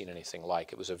never seen anything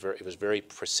like. It was very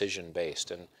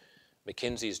precision-based. And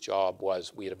McKinsey's job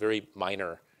was, we had a very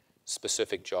minor,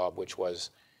 specific job, which was,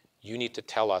 you need to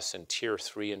tell us in tier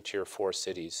 3 and tier 4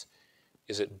 cities,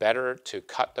 is it better to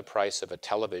cut the price of a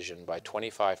television by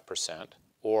 25%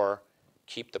 or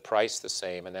keep the price the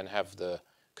same and then have the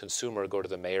consumer go to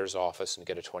the mayor's office and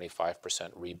get a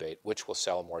 25% rebate, which will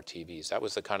sell more TVs? That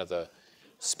was the kind of the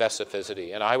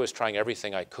specificity. And I was trying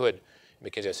everything I could.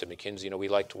 McKinsey, I said, McKinsey, we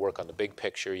like to work on the big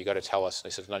picture. You got to tell us. And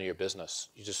they said, it's none of your business.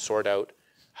 You just sort out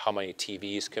how many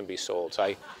TVs can be sold. So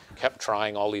I kept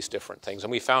trying all these different things.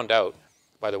 And we found out,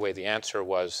 by the way, the answer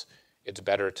was it's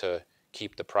better to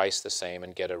keep the price the same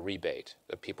and get a rebate,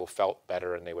 that people felt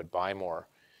better and they would buy more.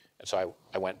 And so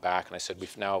I went back and I said,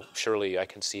 surely I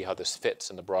can see how this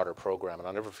fits in the broader program. And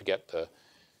I'll never forget the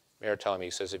mayor telling me,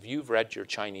 he says, if you've read your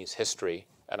Chinese history,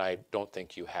 and I don't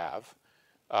think you have,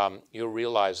 you'll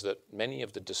realize that many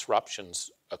of the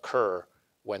disruptions occur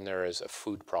when there is a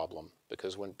food problem.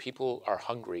 Because when people are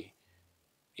hungry,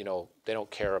 they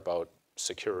don't care about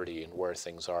security and where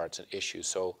things are. It's an issue.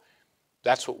 So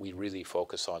that's what we really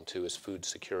focus on too, is food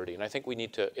security. And I think we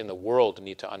need to, in the world,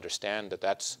 need to understand that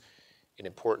that's an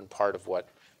important part of what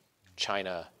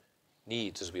China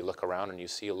needs as we look around and you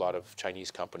see a lot of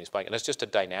Chinese companies buying. And it's just a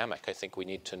dynamic I think we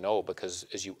need to know, because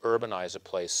as you urbanize a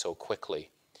place so quickly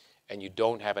and you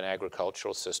don't have an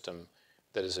agricultural system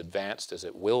that is advanced as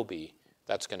it will be,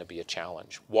 that's going to be a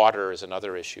challenge. Water is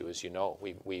another issue, as you know.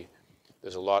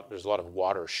 There's a lot of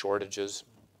water shortages.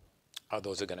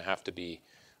 Those are going to have to be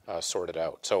sorted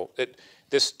out. So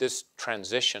this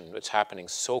transition that's happening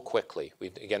so quickly.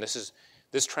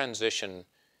 This transition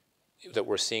that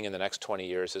we're seeing in the next 20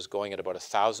 years is going at about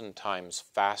 1,000 times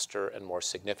faster and more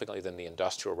significantly than the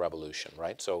Industrial Revolution,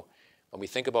 right? So when we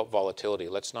think about volatility,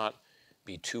 let's not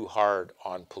be too hard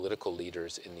on political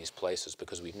leaders in these places,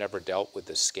 because we've never dealt with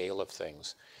the scale of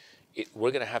things. We're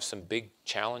going to have some big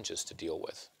challenges to deal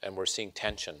with, and we're seeing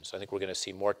tensions. I think we're going to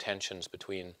see more tensions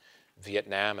between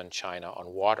Vietnam and China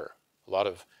on water. A lot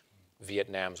of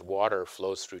Vietnam's water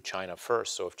flows through China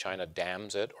first, so if China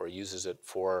dams it or uses it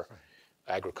for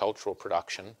agricultural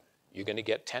production, you're going to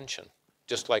get tension,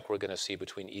 just like we're going to see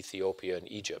between Ethiopia and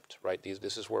Egypt, right?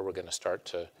 This is where we're going to start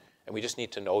to, and we just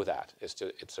need to know that.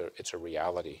 It's a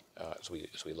reality as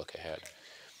we look ahead.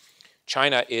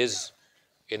 China is,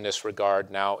 in this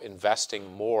regard, now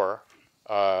investing more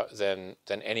than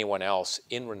anyone else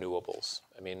in renewables.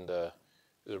 I mean, the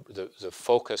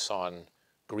focus on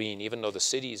green, even though the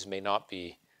cities may not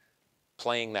be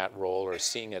playing that role or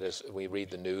seeing it as we read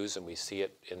the news and we see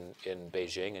it in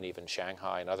Beijing and even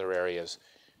Shanghai and other areas,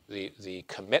 the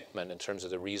commitment in terms of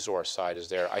the resource side is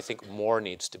there. I think more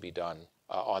needs to be done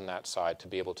on that side to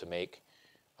be able to make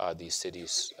these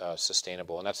cities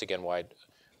sustainable. And that's again why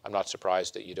I'm not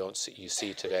surprised that you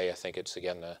see today, I think it's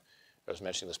again, I was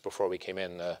mentioning this before we came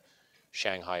in, the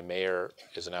Shanghai mayor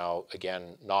is now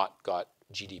again not got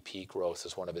GDP growth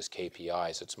as one of his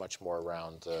KPIs. It's much more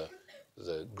around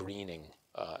the greening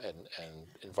and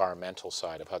environmental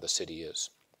side of how the city is.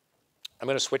 I'm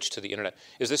going to switch to the internet.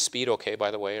 Is this speed okay,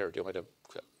 by the way, or do you want me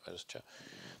to just check?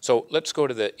 So let's go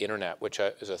to the internet, which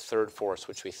is a third force,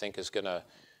 which we think is going to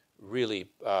really,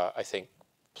 I think,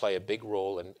 play a big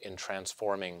role in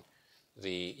transforming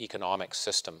the economic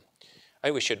system. I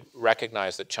think we should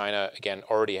recognize that China, again,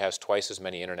 already has twice as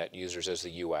many internet users as the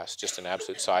US, just in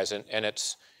absolute size, and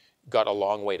it's got a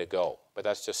long way to go. But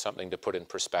that's just something to put in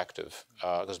perspective,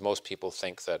 because most people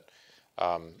think that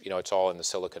it's all in the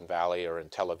Silicon Valley or in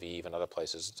Tel Aviv and other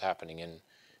places. It's happening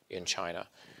in China.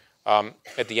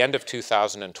 At the end of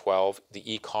 2012,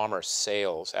 the e-commerce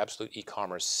sales, absolute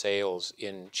e-commerce sales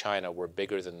in China were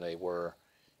bigger than they were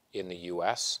in the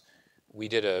US. We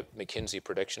did a McKinsey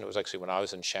prediction. It was actually when I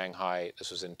was in Shanghai.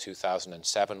 This was in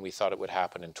 2007. We thought it would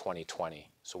happen in 2020.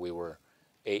 So we were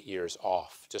 8 years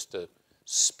off. Just the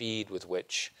speed with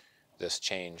which this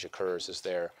change occurs is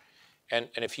there. And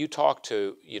if you talk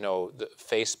to, the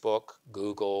Facebook,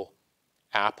 Google,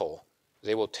 Apple,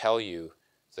 they will tell you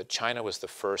that China was the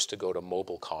first to go to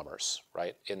mobile commerce,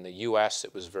 right? In the US,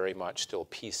 it was very much still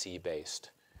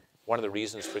PC-based. One of the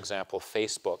reasons, for example,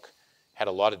 Facebook had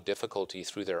a lot of difficulty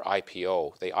through their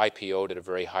IPO. They IPO'd at a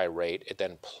very high rate. It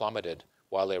then plummeted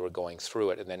while they were going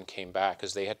through it and then came back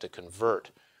because they had to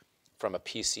convert from a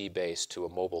PC base to a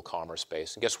mobile commerce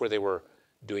base. And guess where they were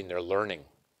doing their learning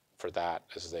for that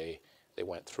as they they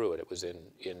went through it. It was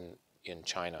in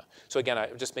China. So again,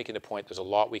 I'm just making the point, there's a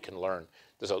lot we can learn.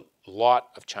 There's a lot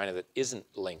of China that isn't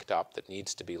linked up, that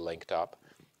needs to be linked up,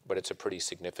 but it's a pretty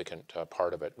significant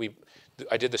part of it.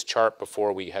 I did this chart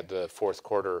before we had the fourth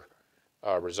quarter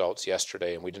results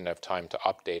yesterday, and we didn't have time to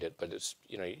update it, but it's,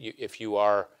 if you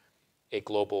are a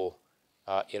global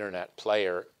internet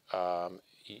player,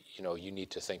 you need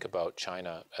to think about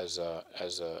China as a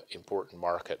important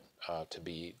market to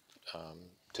be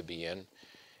in.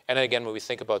 And again, when we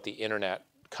think about the internet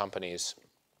companies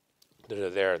that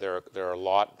are there are a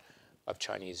lot of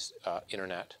Chinese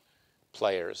internet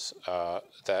players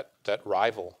that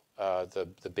rival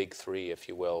the big three, if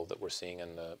you will, that we're seeing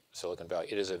in the Silicon Valley.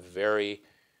 It is a very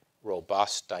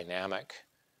robust, dynamic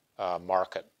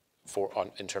market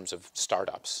in terms of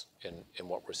startups in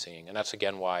what we're seeing. And that's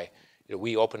again why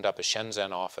we opened up a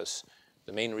Shenzhen office.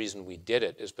 The main reason we did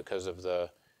it is because of the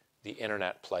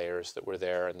internet players that were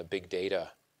there and the big data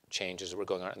changes that were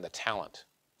going on and the talent,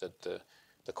 the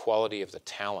quality of the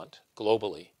talent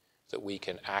globally that we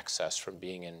can access from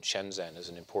being in Shenzhen is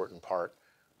an important part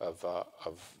of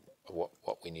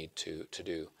what we need to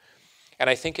do. And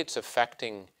I think it's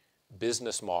affecting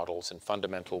business models in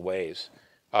fundamental ways.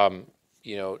 John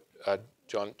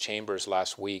Chambers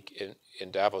last week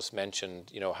in Davos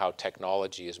mentioned, how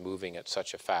technology is moving at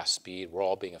such a fast speed. We're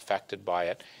all being affected by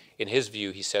it. In his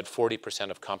view, he said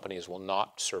 40% of companies will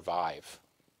not survive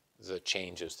the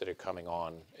changes that are coming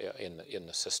on in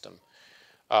the system.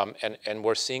 And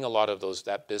we're seeing a lot of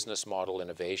that business model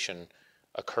innovation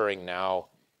occurring now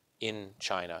in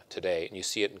China today. And you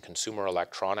see it in consumer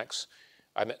electronics.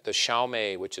 The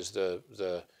Xiaomi, which is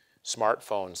the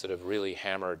smartphones that have really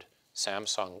hammered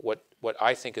Samsung, what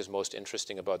I think is most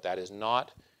interesting about that is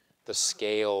not the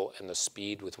scale and the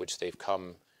speed with which they've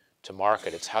come to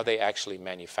market. It's how they actually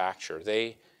manufacture.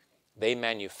 They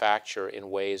manufacture in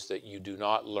ways that you do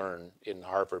not learn in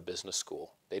Harvard Business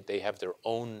School. They have their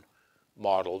own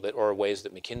model, or ways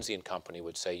that McKinsey and Company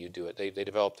would say you do it. They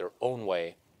develop their own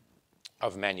way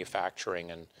of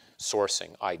manufacturing and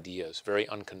sourcing ideas. Very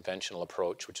unconventional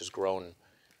approach, which has grown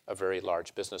a very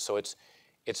large business. So it's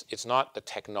not the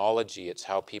technology, it's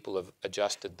how people have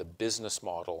adjusted the business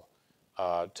model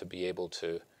to be able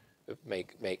to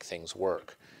make things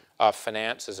work.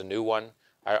 Finance is a new one.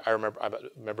 I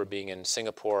remember being in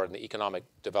Singapore, and the Economic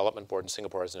Development Board in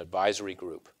Singapore has an advisory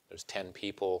group. There's 10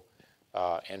 people.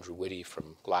 Andrew Whitty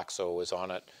from Glaxo is on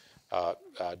it.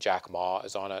 Jack Ma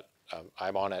is on it.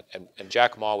 I'm on it. And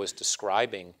Jack Ma was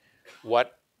describing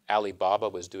what Alibaba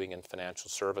was doing in financial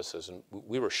services, and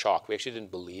we were shocked. We actually didn't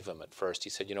believe him at first.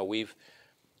 He said,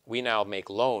 we now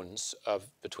make loans of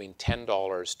between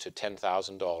 $10 to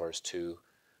 $10,000 to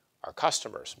our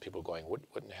customers. And people are going, what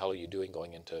in the hell are you doing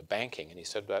going into banking? And he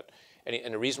said that,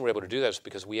 and the reason we're able to do that is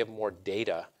because we have more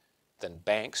data than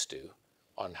banks do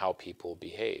on how people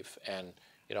behave. And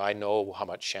I know how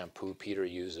much shampoo Peter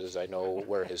uses. I know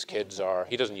where his kids are.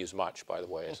 He doesn't use much, by the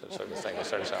way. It's sort of the thing.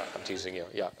 I'm teasing you.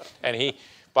 Yeah. And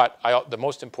the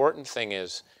most important thing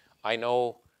is, I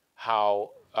know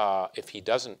how if he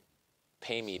doesn't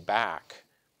pay me back,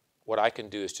 what I can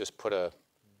do is just put a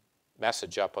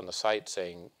message up on the site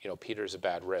saying, Peter's a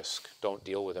bad risk. Don't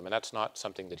deal with him. And that's not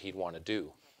something that he'd want to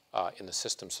do in the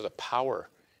system. So the power,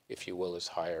 if you will, is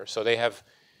higher. So they have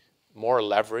more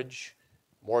leverage,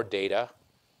 more data.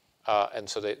 And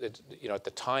so at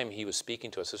the time he was speaking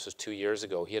to us, this was 2 years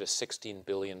ago, he had a $16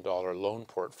 billion loan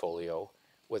portfolio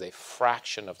with a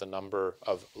fraction of the number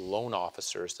of loan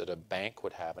officers that a bank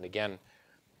would have. And again,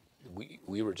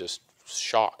 we were just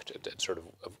shocked at sort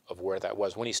of where that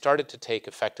was. When he started to take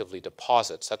effectively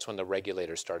deposits, that's when the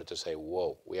regulators started to say,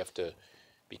 whoa, we have to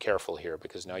be careful here,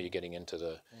 because now you're getting into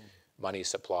the money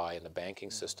supply in the banking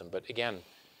system. But again,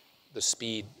 the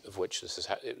speed of which this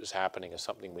is happening is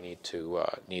something we need to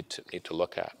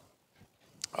look at.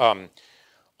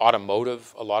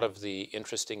 Automotive, a lot of the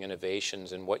interesting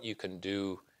innovations in what you can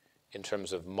do in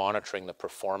terms of monitoring the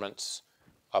performance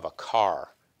of a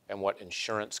car and what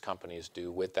insurance companies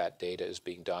do with that data is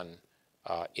being done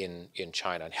in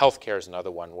China. And healthcare is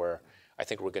another one where I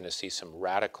think we're going to see some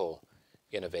radical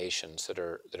innovations that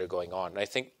are going on. And I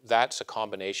think that's a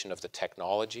combination of the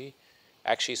technology,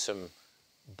 actually some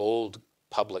bold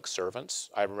public servants.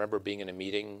 I remember being in a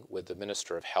meeting with the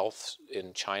Minister of Health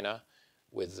in China,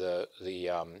 with the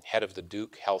head of the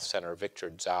Duke Health Center, Victor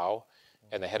Zhao,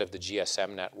 and the head of the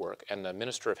GSM network. And the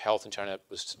Minister of Health in China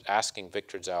was asking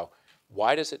Victor Zhao,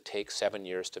 why does it take 7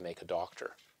 years to make a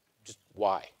doctor? Just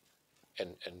why?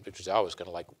 And Victor Zhao was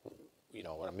going to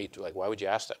when I meet, why would you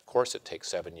ask that? Of course it takes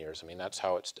 7 years. I mean, that's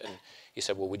how it's, and he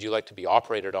said, well, would you like to be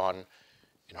operated on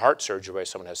in heart surgery by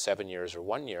someone who has 7 years or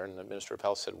 1 year? And the Minister of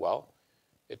Health said, well,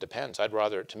 it depends. I'd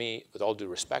rather, to me, with all due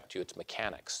respect to you, it's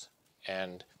mechanics.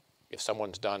 And if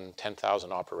someone's done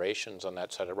 10,000 operations on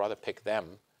that side, I'd rather pick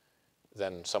them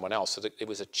than someone else. So it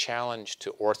was a challenge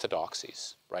to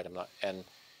orthodoxies, right? And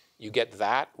you get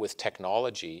that with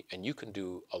technology, and you can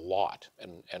do a lot.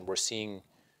 And we're seeing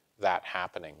that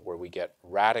happening, where we get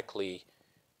radically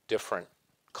different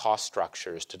cost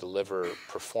structures to deliver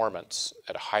performance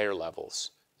at higher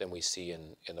levels than we see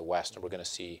in the West, and we're going to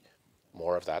see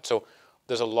more of that. So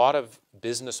there's a lot of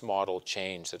business model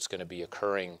change that's going to be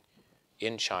occurring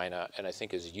in China, and I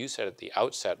think, as you said at the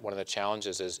outset, one of the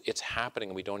challenges is it's happening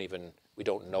and we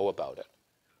don't know about it.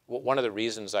 One of the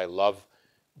reasons I love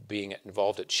being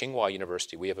involved at Tsinghua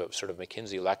University, we have a sort of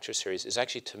McKinsey lecture series, is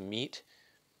actually to meet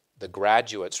the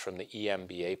graduates from the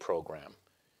EMBA program,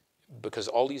 because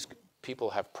all these people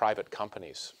have private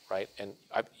companies, right? And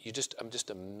I'm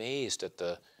just amazed at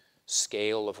the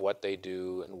scale of what they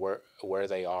do and where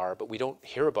they are, but we don't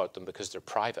hear about them because they're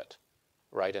private,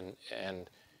 right? And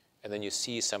then you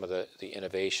see some of the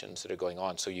innovations that are going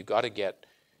on. So you got to get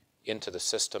into the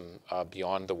system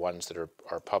beyond the ones that are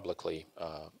publicly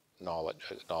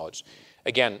acknowledged.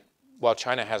 Again, while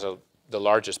China has the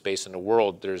largest base in the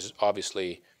world, there's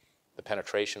obviously the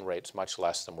penetration rate's much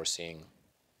less than we're seeing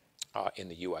in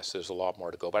the U.S. There's a lot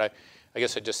more to go. But I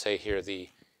guess I'd just say here, the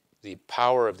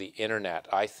power of the internet,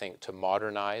 I think, to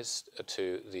modernize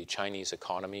to the Chinese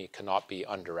economy cannot be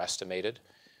underestimated.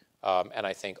 And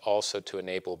I think also to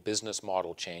enable business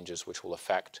model changes which will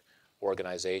affect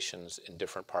organizations in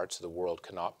different parts of the world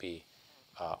cannot be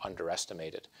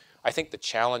underestimated. I think the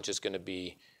challenge is going to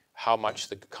be how much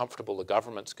comfortable the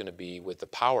government's going to be with the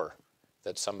power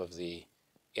that some of the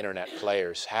internet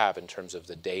players have in terms of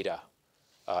the data,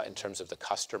 in terms of the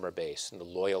customer base and the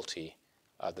loyalty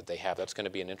that they have. That's going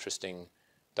to be an interesting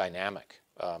dynamic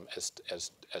as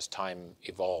time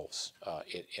evolves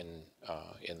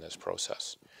in this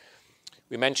process.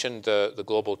 We mentioned the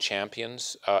global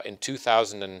champions. In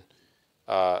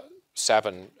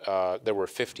 2007, there were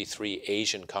 53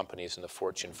 Asian companies in the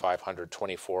Fortune 500.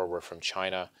 24 were from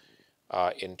China.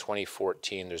 In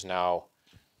 2014, there's now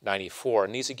 94.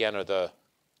 And these, again, are the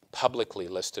publicly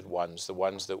listed ones, the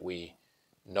ones that we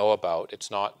know about.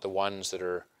 It's not the ones that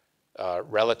are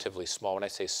relatively small. When I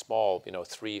say small,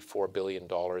 $3-4 billion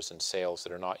in sales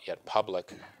that are not yet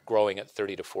public, growing at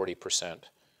 30 to 40%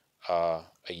 a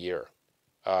year.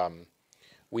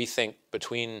 We think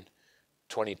between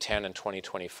 2010 and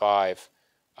 2025,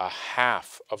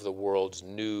 half of the world's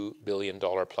new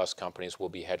billion-dollar-plus companies will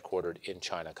be headquartered in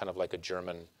China, kind of like a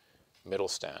German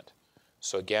Mittelstand.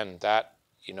 So again, that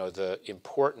the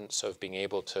importance of being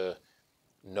able to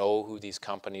know who these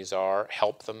companies are,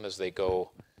 help them as they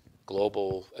go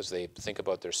global, as they think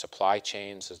about their supply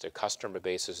chains, as their customer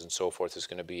bases and so forth, is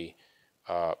going to be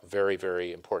very,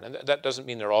 very important. And that doesn't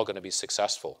mean they're all going to be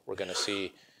successful. We're going to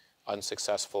see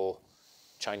unsuccessful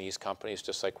Chinese companies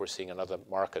just like we're seeing in other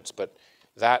markets. But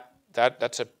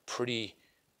that's a pretty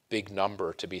big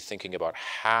number to be thinking about.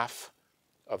 Half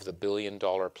of the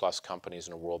billion-dollar-plus companies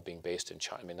in the world being based in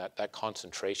China. I mean, that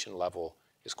concentration level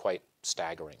is quite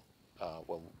staggering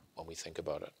when we think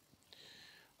about it.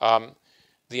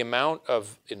 The amount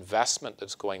of investment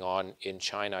that's going on in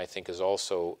China, I think, is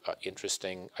also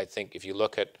interesting. I think if you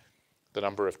look at the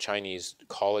number of Chinese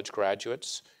college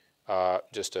graduates,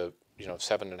 just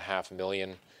 7.5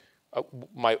 million.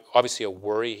 Obviously, a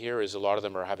worry here is a lot of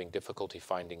them are having difficulty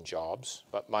finding jobs.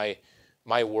 But my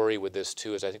worry with this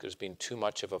too is I think there's been too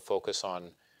much of a focus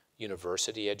on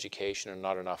university education and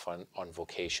not enough on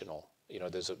vocational.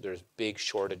 There's big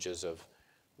shortages of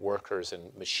workers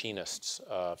and machinists,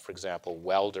 for example,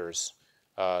 welders,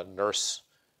 nurses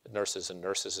and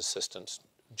nurses assistants,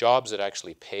 jobs that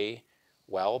actually pay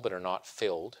well but are not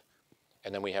filled.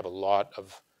 And then we have a lot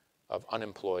of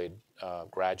unemployed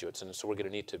graduates, and so we're going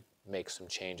to need to make some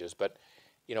changes. But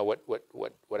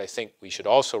what I think we should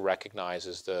also recognize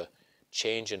is the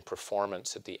change in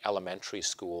performance at the elementary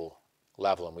school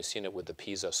level, and we've seen it with the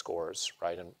PISA scores,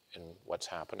 right, and what's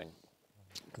happening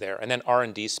there. And then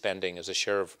R&D spending as a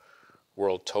share of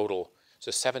world total,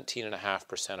 so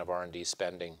 17.5% of R&D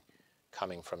spending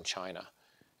coming from China.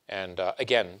 And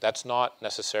again, that's not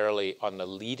necessarily on the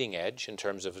leading edge in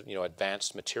terms of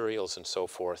advanced materials and so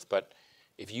forth, but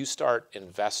if you start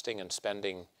investing and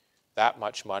spending that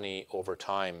much money over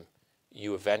time,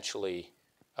 you eventually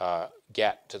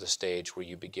get to the stage where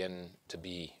you begin to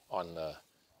be on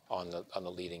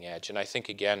the leading edge. And I think,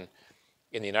 again,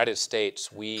 in the United States,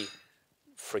 we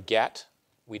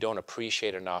don't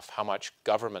appreciate enough how much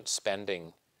government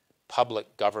spending,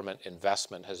 public government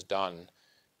investment has done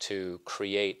to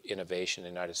create innovation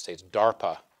in the United States.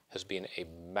 DARPA has been a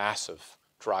massive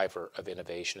driver of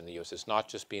innovation in the U.S. It's not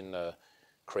just been the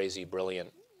crazy,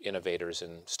 brilliant innovators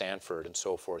in Stanford and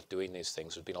so forth doing these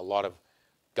things. There's been a lot of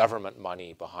government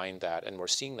money behind that, and we're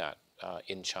seeing that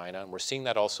in China, and we're seeing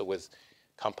that also with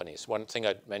companies. One thing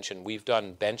I'd mention, we've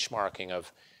done benchmarking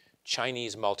of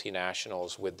Chinese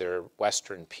multinationals with their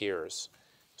Western peers.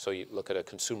 So you look at a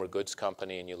consumer goods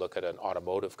company, and you look at an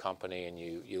automotive company, and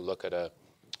you look at a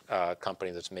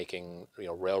company that's making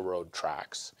railroad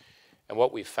tracks. And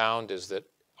what we found is that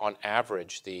on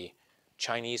average, the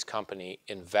Chinese company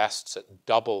invests at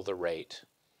double the rate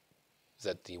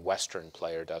that the Western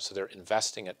player does. So they're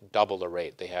investing at double the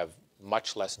rate. They have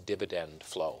much less dividend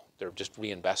flow. They're just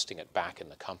reinvesting it back in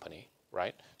the company,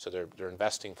 right? So they're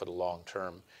investing for the long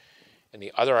term. And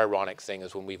the other ironic thing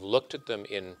is when we've looked at them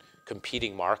in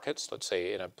competing markets, let's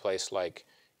say in a place like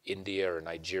India or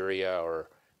Nigeria or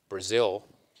Brazil,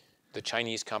 the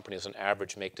Chinese companies on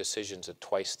average make decisions at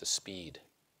twice the speed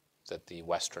that the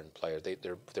Western player.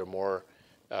 They're more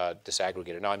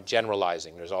disaggregated. Now I'm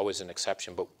generalizing. There's always an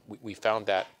exception, but we found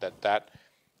that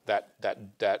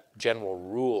general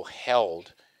rule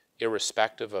held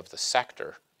irrespective of the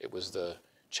sector. It was the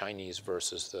Chinese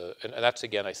versus the, and that's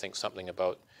again I think something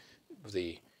about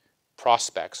the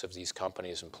prospects of these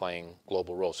companies in playing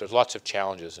global roles. There's lots of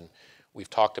challenges, and we've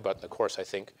talked about in the course. I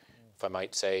think, if I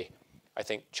might say, I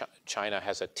think China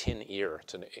has a tin ear.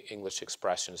 It's an English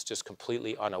expression. It's just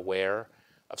completely unaware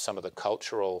of some of the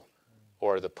cultural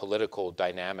or the political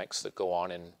dynamics that go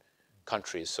on in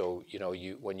countries. So,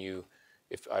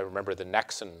 if I remember the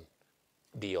Nexon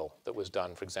deal that was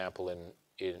done, for example,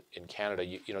 in Canada,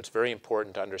 it's very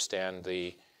important to understand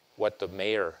what the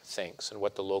mayor thinks and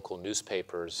what the local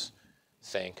newspapers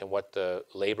think and what the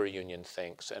labor union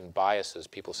thinks, and biases.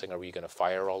 People saying, are we going to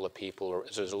fire all the people? Or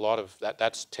so there's a lot of that.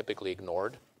 That's typically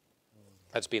ignored.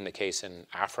 That's been the case in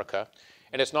Africa.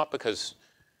 And it's not because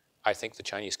I think the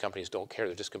Chinese companies don't care.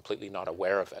 They're just completely not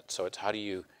aware of it. So it's how do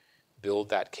you build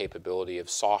that capability of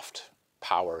soft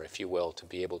power, if you will, to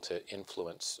be able to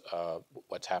influence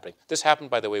what's happening. This happened,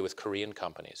 by the way, with Korean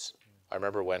companies. I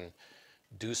remember when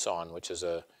Doosan, which is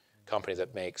a company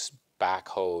that makes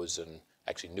backhoes and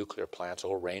actually nuclear plants, a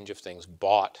whole range of things,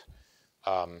 bought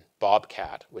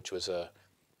Bobcat, which was a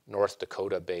North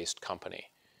Dakota-based company.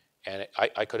 And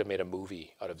I could have made a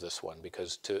movie out of this one,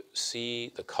 because to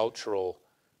see the cultural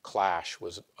clash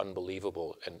was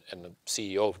unbelievable. And the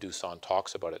CEO of Doosan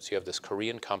talks about it. So you have this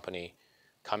Korean company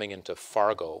coming into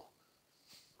Fargo,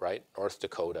 right, North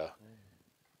Dakota.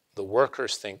 The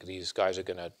workers think these guys are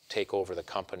going to take over the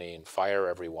company and fire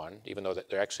everyone, even though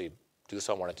they're actually,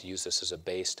 Doosan wanted to use this as a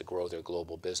base to grow their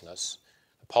global business.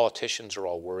 The politicians are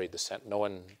all worried. No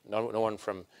one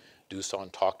from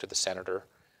Doosan talked to the senator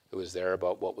who was there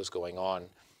about what was going on.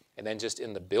 And then just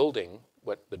in the building,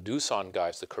 what the Doosan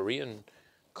guys, the Korean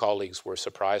colleagues, were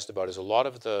surprised about is a lot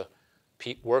of the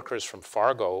workers from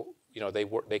Fargo,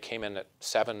 they came in at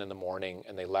 7 in the morning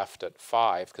and they left at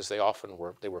 5, because they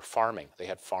were farming. They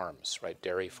had farms, right,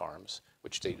 dairy farms,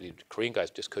 which the Korean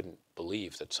guys just couldn't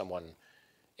believe that someone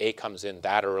comes in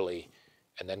that early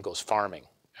and then goes farming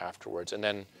afterwards. And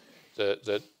then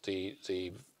the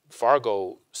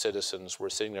Fargo citizens were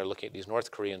sitting there looking at these North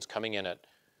Koreans coming in at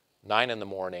 9 in the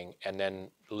morning, and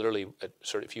then literally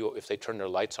if they turned their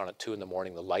lights on at 2 in the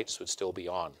morning, the lights would still be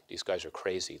on. These guys are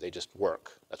crazy. They just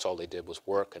work. That's all they did was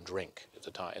work and drink at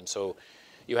the time. And so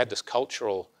you had this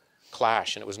cultural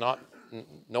clash, and it was not,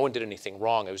 no one did anything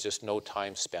wrong. It was just no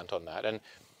time spent on that. And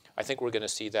I think we're going to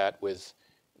see that with,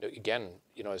 again,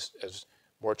 as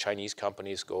more Chinese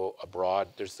companies go abroad,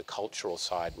 there's the cultural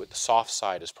side. With the soft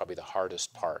side is probably the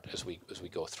hardest part as we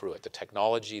go through it. The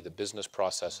technology, the business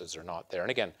processes are not there. And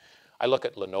again, I look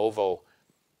at Lenovo.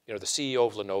 The CEO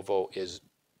of Lenovo is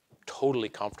totally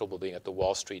comfortable being at the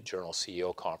Wall Street Journal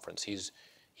CEO conference.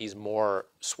 He's more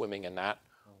swimming in that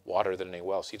water than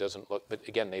anyone else. He doesn't look. But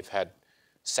again, they've had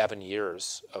 7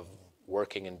 years of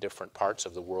working in different parts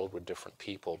of the world with different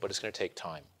people. But it's going to take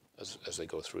time as they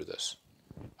go through this.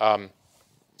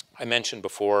 I mentioned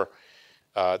before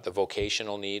the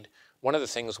vocational need. One of the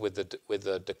things with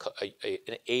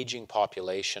an aging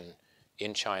population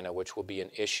in China, which will be an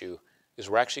issue, is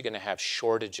we're actually going to have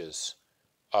shortages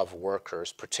of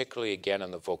workers, particularly again on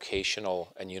the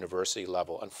vocational and university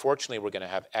level. Unfortunately, we're going to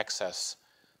have excess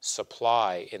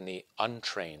supply in the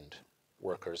untrained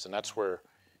workers, and that's where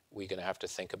we're going to have to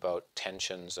think about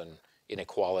tensions and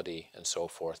inequality and so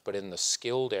forth. But in the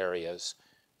skilled areas,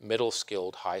 middle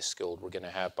skilled, high skilled, we're going to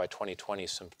have by 2020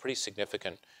 some pretty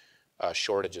significant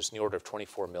shortages in the order of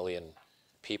 24 million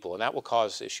people. And that will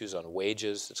cause issues on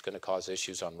wages. It's going to cause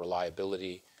issues on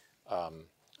reliability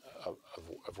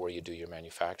of where you do your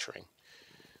manufacturing.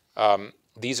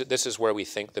 this is where we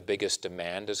think the biggest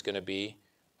demand is going to be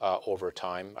over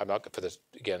time. I'm not, for the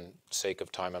again sake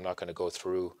of time, I'm not going to go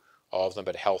through all of them,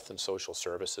 but health and social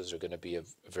services are going to be a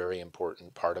very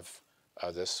important part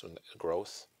of this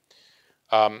growth.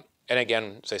 And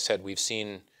again, as I said, we've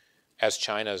seen as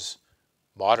China's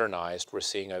modernized, we're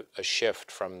seeing a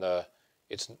shift from the,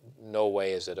 it's no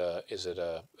way is it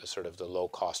a sort of the low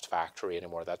cost factory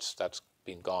anymore. That's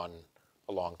been gone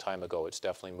a long time ago. It's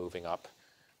definitely moving up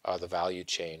the value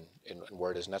chain in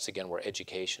where it is. And that's again where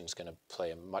education is going to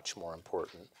play a much more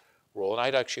important role. And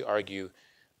I'd actually argue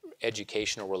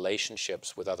educational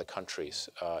relationships with other countries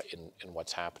in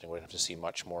what's happening. We're going to have to see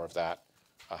much more of that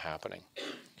happening.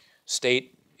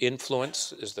 State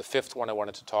influence is the fifth one I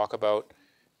wanted to talk about.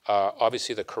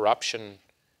 Obviously, the corruption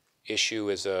issue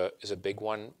is a big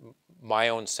one. My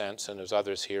own sense, and there's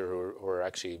others here who are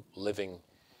actually living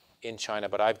in China,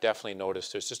 but I've definitely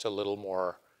noticed there's just a little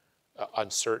more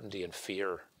uncertainty and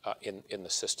fear in the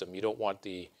system. You don't want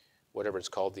the, whatever it's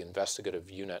called, the investigative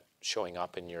unit showing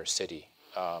up in your city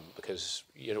because,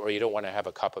 or you don't want to have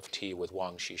a cup of tea with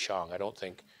Wang Xishang. I don't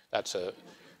think that's an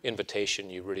invitation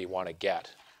you really want to get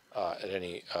at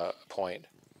any point.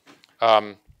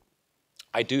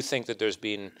 I do think that there's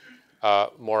been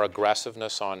more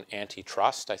aggressiveness on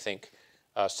antitrust. I think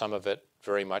some of it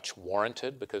very much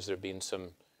warranted because there have been some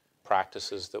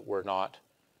practices that were not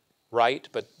right,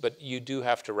 but you do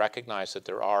have to recognize that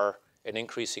there are an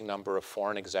increasing number of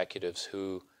foreign executives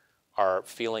who are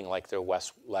feeling like they're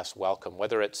less welcome.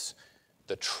 Whether it's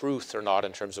the truth or not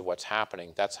in terms of what's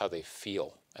happening, that's how they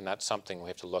feel, and that's something we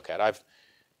have to look at. I've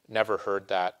never heard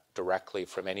that directly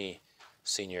from any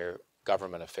senior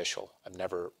government official. I've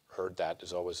never heard that.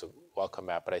 There's always a welcome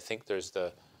mat, but I think there's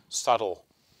the subtle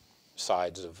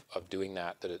sides of doing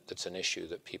that's an issue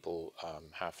that people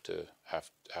have to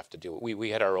deal with. We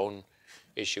had our own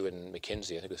issue in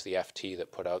McKinsey. I think it was the FT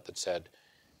that put out that said,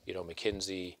 you know,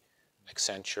 McKinsey,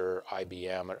 Accenture,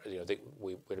 IBM, you know,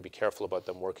 we're going to be careful about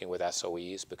them working with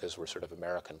SOEs because we're sort of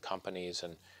American companies.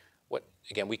 And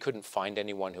again, we couldn't find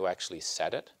anyone who actually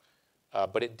said it,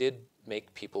 but it did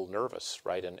make people nervous,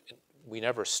 right? And we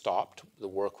never stopped the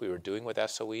work we were doing with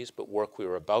SOEs, but work we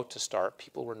were about to start,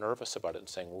 people were nervous about it and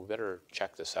saying, well, we better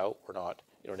check this out. We're not,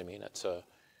 you know what I mean?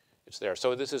 It's there.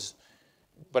 So this is,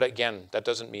 but again, that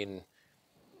doesn't mean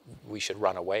we should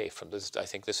run away from this. I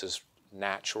think this is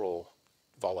natural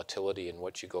volatility in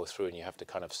what you go through, and you have to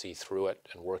kind of see through it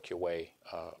and work your way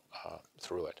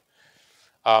through it.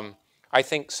 I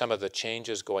think some of the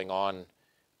changes going on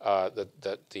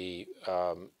that the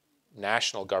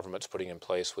national government's putting in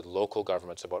place with local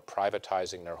governments about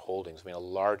privatizing their holdings. I mean, a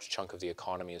large chunk of the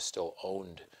economy is still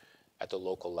owned at the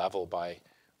local level by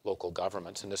local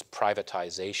governments, and this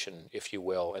privatization, if you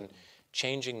will, and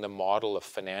changing the model of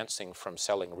financing from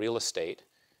selling real estate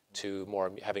to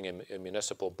more having a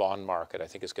municipal bond market, I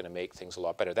think is going to make things a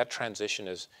lot better. That transition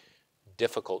is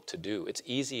difficult to do. It's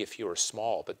easy if you are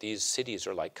small, but these cities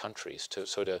are like countries.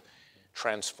 To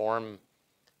transform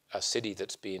a city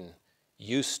that's been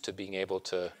used to being able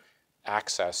to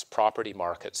access property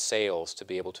market sales to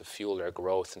be able to fuel their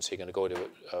growth, and so you're going to go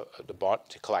to the bond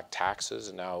to collect taxes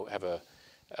and now have a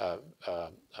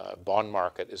bond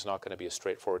market is not going to be a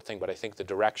straightforward thing. But I think the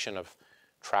direction of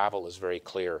travel is very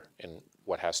clear in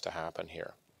what has to happen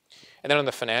here. And then on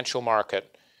the financial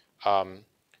market,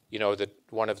 you know, that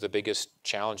one of the biggest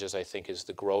challenges I think is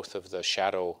the growth of the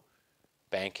shadow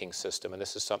banking system, and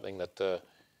this is something that the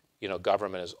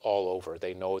government is all over.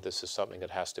 They know this is something that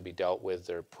has to be dealt with.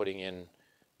 They're putting in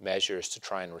measures to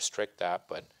try and restrict that,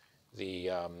 but the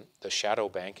shadow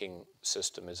banking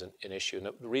system is an issue. And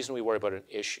the reason we worry about an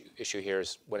issue here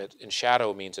is when it's in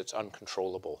shadow means it's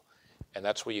uncontrollable, and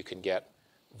that's where you can get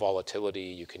volatility.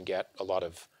 You can get a lot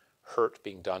of hurt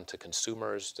being done to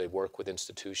consumers. They work with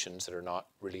institutions that are not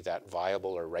really that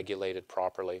viable or regulated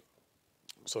properly.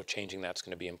 So changing that's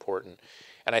going to be important.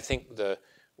 And I think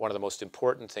one of the most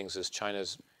important things is China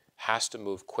has to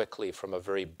move quickly from a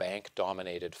very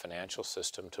bank-dominated financial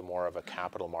system to more of a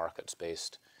capital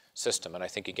markets-based system. And I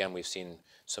think, again, we've seen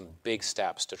some big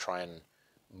steps to try and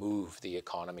move the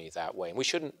economy that way. And we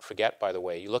shouldn't forget, by the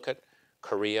way, you look at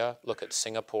Korea, look at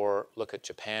Singapore, look at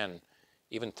Japan,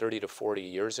 even 30 to 40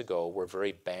 years ago were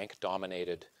very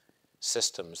bank-dominated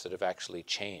systems that have actually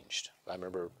changed. I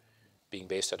remember being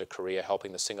based out of Korea,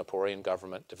 helping the Singaporean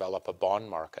government develop a bond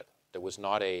market. There was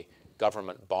not a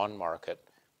government bond market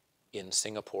in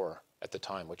Singapore at the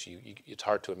time, which it's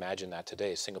hard to imagine that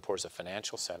today. Singapore is a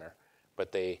financial center,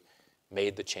 but they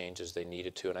made the changes they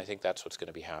needed to, and I think that's what's going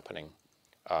to be happening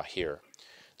here.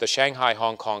 The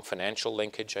Shanghai-Hong Kong financial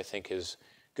linkage, I think, is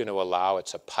going to allow,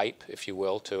 it's a pipe, if you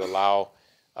will, to allow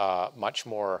much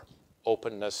more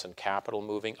openness and capital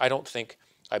moving. I don't think,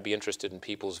 I'd be interested in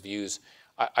people's views.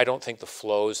 I don't think the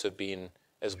flows have been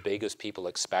as big as people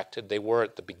expected. They were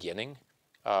at the beginning,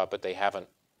 but they haven't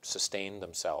sustained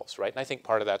themselves, right? And I think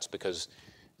part of that's because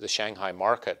the Shanghai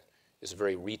market is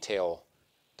very retail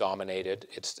dominated.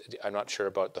 I'm not sure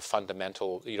about the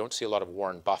fundamental, you don't see a lot of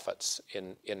Warren Buffetts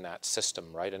in that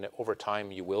system, right? And over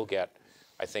time you will get,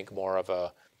 I think, more of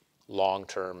a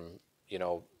long-term,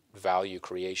 value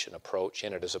creation approach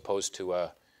in it, as opposed to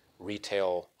a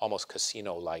retail, almost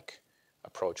casino-like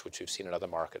approach, which we've seen in other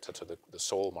markets. That's what the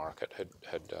Seoul market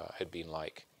had been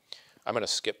like. I'm going to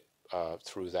skip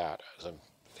through that, as I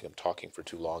think I'm talking for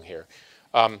too long here.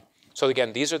 So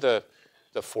again, these are the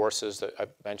forces that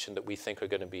I've mentioned that we think are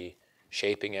going to be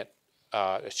shaping it,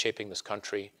 shaping this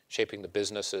country, shaping the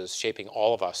businesses, shaping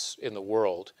all of us in the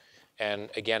world. And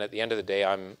again, at the end of the day,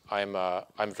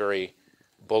 I'm very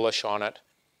bullish on it.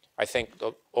 I think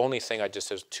the only thing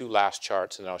there's two last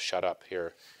charts, and then I'll shut up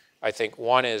here. I think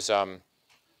one is,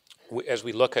 as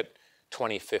we look at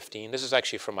 2015, this is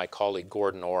actually from my colleague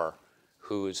Gordon Orr,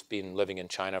 who's been living in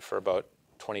China for about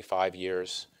 25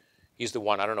 years. He's the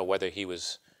one, I don't know whether he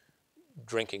was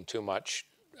drinking too much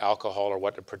alcohol or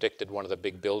what, predicted one of the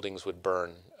big buildings would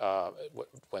burn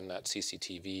when that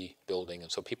CCTV building,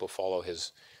 and so people follow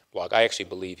his blog. I actually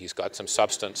believe he's got some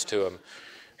substance to him.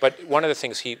 But one of the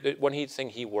things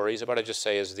he worries about, I just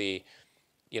say, is we're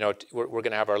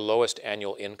going to have our lowest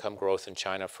annual income growth in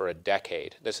China for a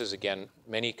decade. This is, again,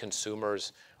 many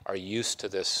consumers are used to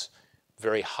this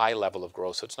very high level of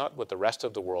growth. So it's not what the rest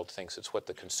of the world thinks, it's what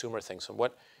the consumer thinks. And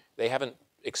what they haven't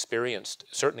experienced,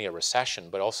 certainly a recession,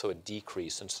 but also a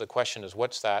decrease. And so the question is,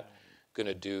 what's that going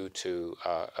to do to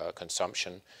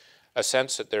consumption? A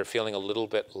sense that they're feeling a little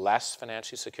bit less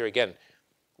financially secure. Again,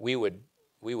 we would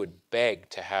beg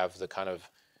to have the kind of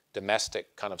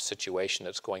domestic kind of situation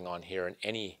that's going on here in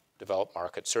any developed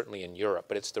market, certainly in Europe,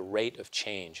 but it's the rate of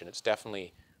change, and it's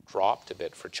definitely dropped a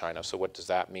bit for China. So what does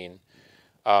that mean?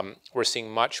 We're seeing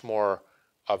much more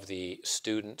of the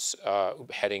students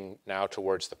heading now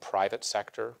towards the private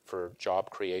sector for job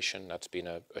creation. That's been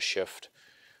a shift.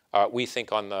 We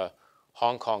think on the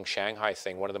Hong Kong, Shanghai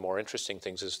thing, one of the more interesting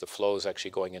things is the flows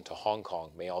actually going into Hong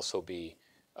Kong may also be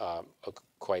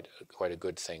quite a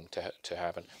good thing to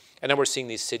happen. And then we're seeing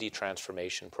these city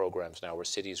transformation programs now, where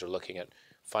cities are looking at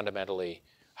fundamentally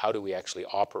how do we actually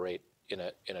operate in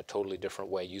a totally different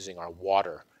way, using our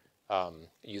water,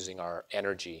 using our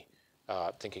energy,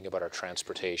 thinking about our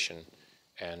transportation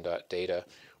and data.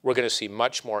 We're going to see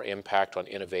much more impact on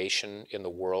innovation in the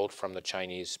world from the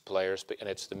Chinese players, and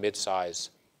it's the mid-size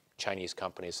Chinese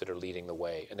companies that are leading the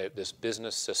way. And this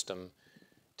business system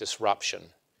disruption,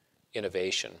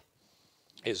 innovation,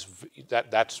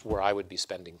 that's where I would be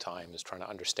spending time, is trying to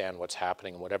understand what's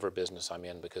happening in whatever business I'm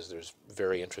in, because there's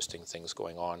very interesting things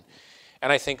going on.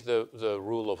 And I think the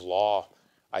rule of law,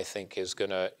 I think, is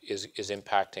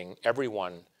impacting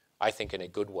everyone, I think, in a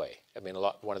good way. I mean,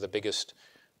 one of the biggest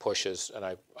pushes, and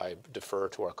I defer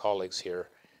to our colleagues here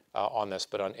on this,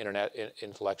 but on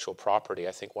intellectual property,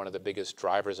 I think one of the biggest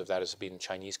drivers of that has been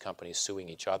Chinese companies suing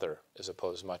each other, as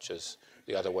opposed much as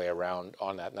the other way around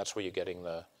on that. And that's where you're getting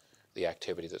the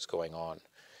activity that's going on.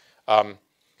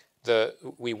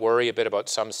 We worry a bit about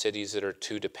some cities that are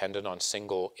too dependent on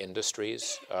single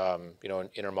industries. In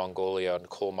Inner Mongolia, and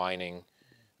coal mining,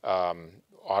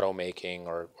 automaking,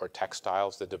 or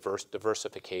textiles. The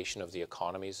diversification of the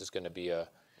economies is going to be an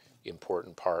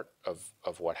important part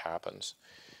of what happens.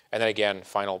 And then again,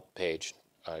 final page,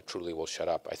 truly will shut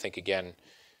up. I think again,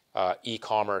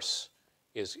 e-commerce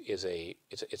it's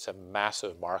a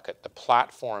massive market. The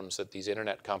platforms that these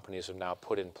internet companies have now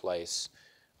put in place,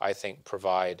 I think,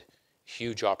 provide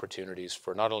huge opportunities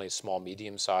for not only small,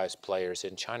 medium-sized players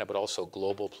in China, but also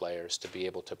global players to be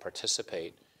able to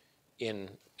participate in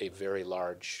a very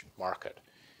large market.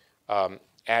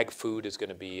 Ag food is going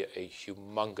to be a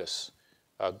humongous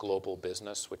global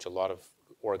business, which a lot of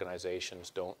organizations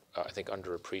don't, I think,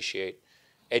 underappreciate.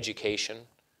 Education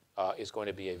is going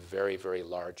to be a very, very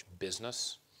large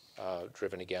business,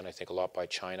 driven again, I think, a lot by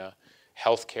China.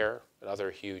 Healthcare, another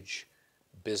huge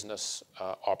business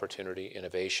opportunity,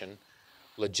 innovation.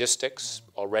 Logistics,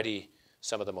 already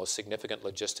some of the most significant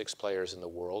logistics players in the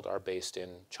world are based in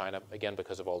China, again,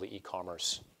 because of all the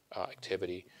e-commerce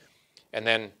activity. And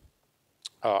then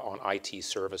on IT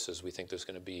services, we think there's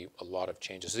going to be a lot of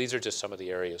changes. These are just some of the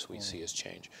areas we see as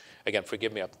change. Again,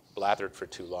 forgive me, I've blathered for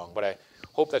too long, but I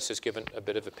hope that's just given a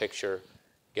bit of a picture.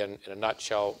 Again, in a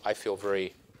nutshell, I feel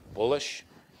very bullish,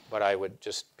 but I would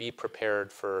just be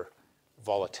prepared for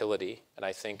volatility. And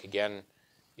I think, again,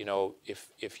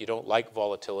 if you don't like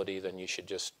volatility, then you should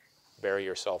just bury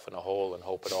yourself in a hole and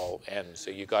hope it all ends.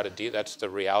 So you got to deal. That's the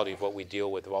reality of what we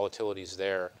deal with. Volatility is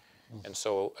there, and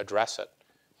so address it.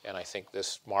 And I think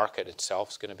this market itself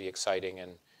is going to be exciting,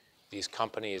 and these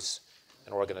companies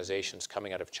and organizations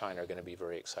coming out of China are going to be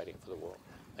very exciting for the world.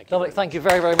 Thank you. Dominic, thank you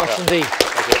very, very much indeed.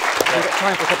 Thank you. We've got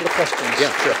time for a couple of questions.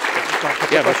 Yeah, sure.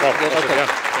 Yeah, no problem. Okay.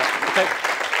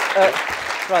 Yeah.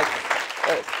 Right.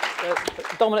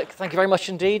 Dominic, thank you very much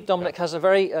indeed. Dominic has a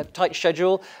very tight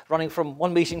schedule, running from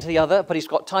one meeting to the other, but he's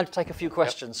got time to take a few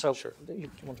questions. So sure. You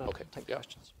want to take the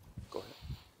questions? Go ahead.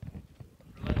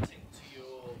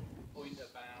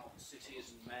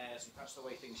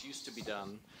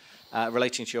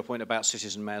 Relating to your point about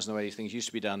cities and mayors and perhaps the way things used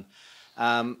to be done,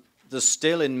 there's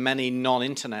still in many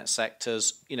non-internet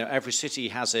sectors, every city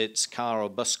has its car or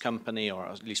bus company, or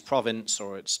at least province,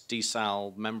 or its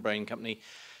desal membrane company.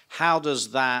 How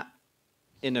does that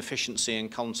inefficiency and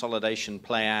consolidation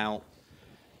play out,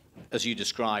 as you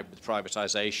described, with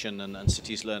privatization and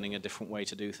cities learning a different way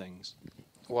to do things?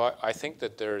 Well, I think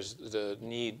that there's the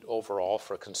need overall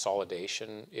for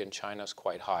consolidation in China is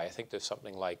quite high. I think there's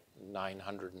something like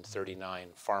 939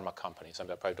 pharma companies. I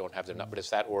probably don't have their number, but it's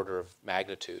that order of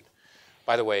magnitude.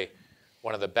 By the way,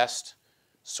 one of the best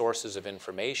sources of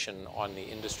information on the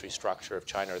industry structure of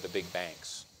China are the big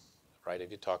banks, right?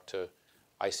 If you talk to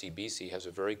ICBC, has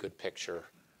a very good picture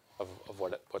of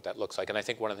what that looks like. And I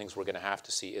think one of the things we're going to have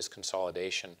to see is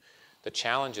consolidation. The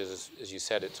challenge is, as you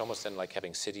said, it's almost then like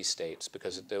having city-states,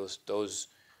 because those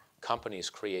companies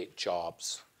create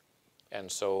jobs.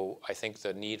 And so I think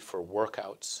the need for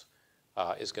workouts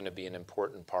is going to be an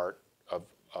important part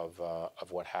of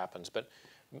what happens. But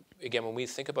again, when we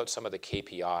think about some of the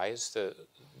KPIs,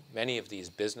 many of these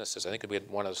businesses, I think we had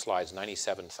one of the slides,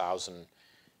 97,000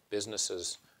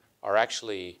 businesses are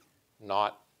actually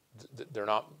they're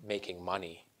not making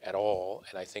money at all.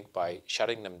 And I think by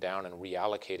shutting them down and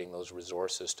reallocating those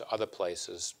resources to other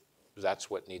places, that's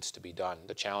what needs to be done.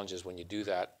 The challenge is when you do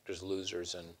that, there's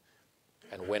losers and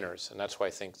winners. And that's why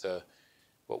I think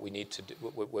what we need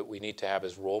to have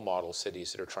is role model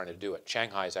cities that are trying to do it.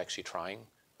 Shanghai is actually trying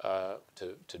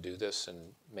to do this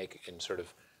and sort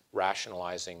of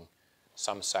rationalizing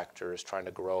some sectors, trying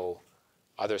to grow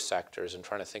other sectors, and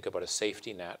trying to think about a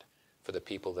safety net for the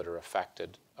people that are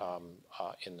affected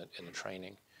in the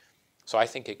training. So I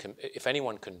think if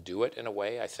anyone can do it in a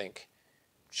way, I think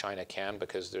China can,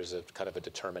 because there's a kind of a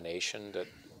determination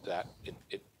that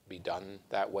it be done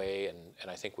that way, and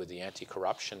I think with the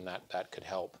anti-corruption that could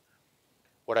help.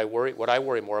 What I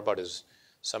worry more about is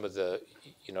some of the,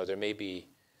 there may be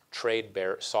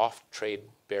soft trade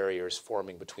barriers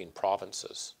forming between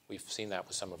provinces. We've seen that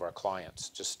with some of our clients,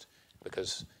 just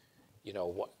because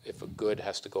if a good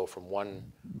has to go from one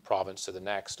province to the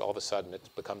next, all of a sudden it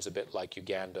becomes a bit like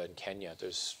Uganda and Kenya.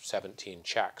 There's 17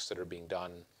 checks that are being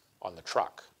done on the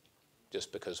truck,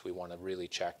 just because we want to really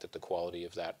check that the quality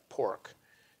of that pork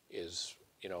is,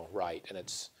 right, and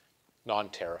it's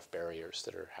non-tariff barriers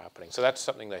that are happening. So that's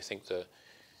something that I think the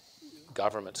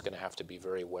government's going to have to be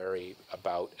very wary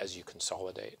about as you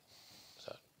consolidate.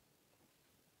 So.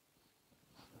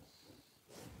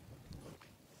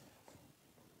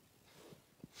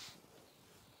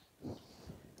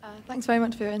 Thanks very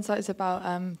much for your insights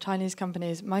about Chinese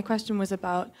companies. My question was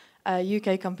about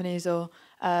UK companies or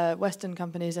Western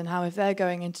companies, and how, if they're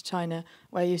going into China,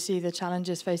 where you see the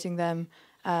challenges facing them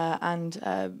and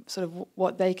sort of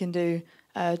what they can do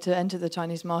to enter the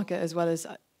Chinese market, as well as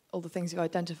all the things you've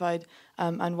identified,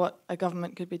 and what a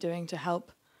government could be doing to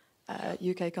help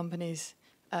UK companies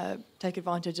take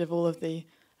advantage of all of the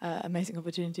amazing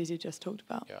opportunities you just talked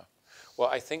about. Yeah. Well,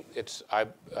 I think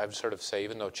I'd sort of say,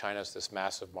 even though China's this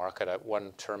massive market,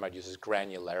 one term I'd use is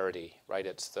granularity, right?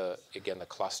 It's again, the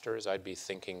clusters. I'd be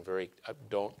thinking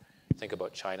don't think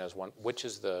about China as which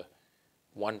is the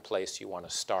one place you want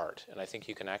to start. And I think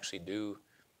you can actually do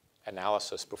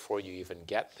analysis before you even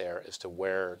get there as to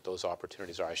where those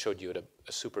opportunities are. I showed you at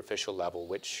a superficial level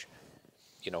which,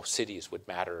 cities would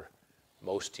matter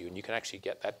most to you, and you can actually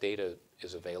get that data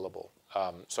is available.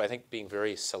 So I think being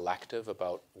very selective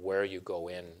about where you go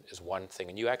in is one thing,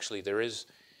 and you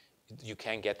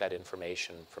can get that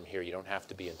information from here. You don't have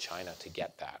to be in China to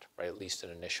get that, right? At least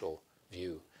an initial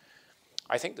view.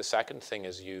 I think the second thing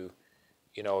is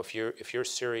if you're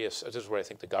serious, this is where I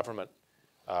think the government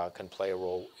can play a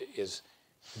role. Is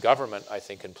government, I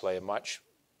think, can play a much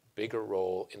bigger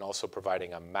role in also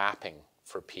providing a mapping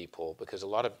for people, because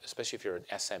especially if you're an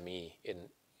SME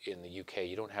in the UK,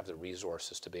 you don't have the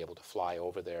resources to be able to fly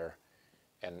over there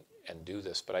and do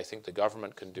this. But I think the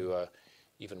government can do a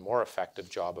even more effective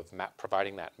job of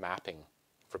providing that mapping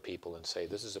for people and say,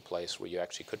 this is a place where you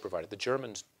actually could provide it. The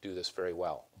Germans do this very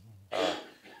well.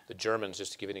 the Germans,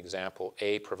 just to give you an example,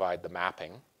 A, provide the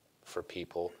mapping for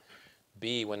people.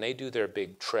 B, when they do their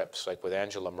big trips, like with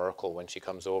Angela Merkel when she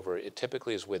comes over, it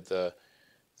typically is with the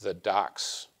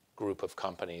DAX group of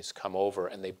companies come over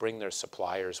and they bring their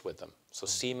suppliers with them. So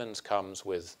Siemens comes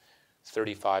with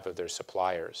 35 of their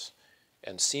suppliers,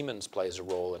 and Siemens plays a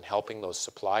role in helping those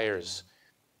suppliers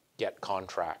get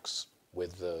contracts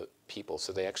with the people.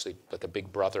 So they actually, like a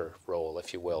big brother role,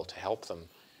 if you will, to help them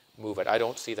move it. I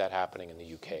don't see that happening in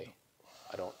the UK.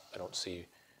 I don't see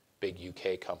big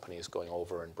UK companies going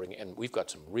over and bringing, and we've got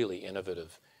some really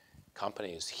innovative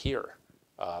companies here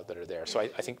that are there. So I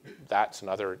think that's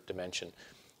another dimension.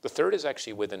 The third is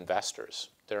actually with investors.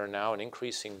 There are now an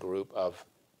increasing group of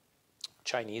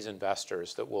Chinese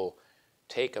investors that will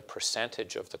take a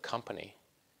percentage of the company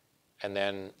and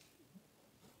then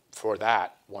for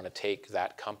that want to take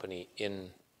that company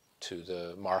into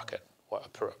the market.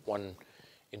 One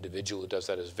individual who does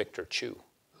that is Victor Chu,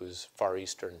 who's Far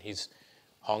Eastern. He's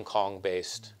Hong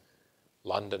Kong-based,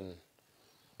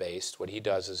 London-based. What he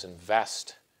does is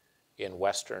invest in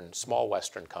small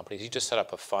Western companies. He just set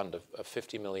up a fund, a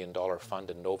 $50 million fund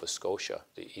in Nova Scotia,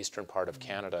 the eastern part of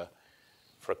Canada,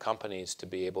 for companies to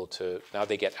be able to, now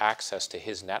they get access to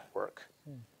his network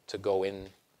to go in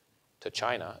to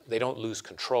China. They don't lose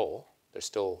control. They're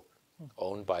still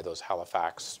owned by those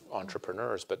Halifax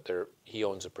entrepreneurs, but he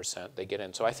owns a percent, they get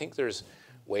in. So I think there's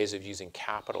ways of using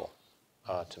capital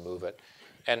to move it.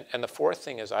 And the fourth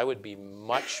thing is I would be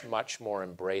much, much more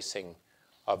embracing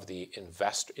of the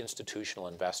institutional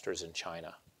investors in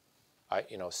China.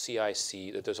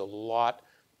 CIC, there's a lot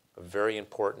of very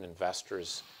important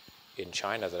investors in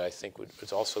China that I think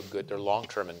is also good. They're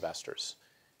long-term investors.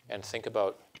 And think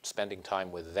about spending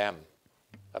time with them,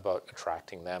 about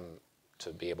attracting them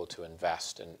to be able to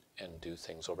invest and do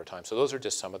things over time. So those are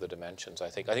just some of the dimensions. I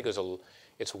think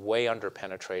it's way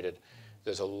underpenetrated.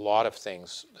 There's a lot of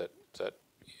things that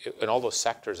in all those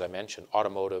sectors I mentioned,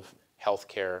 automotive,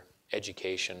 healthcare,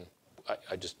 education,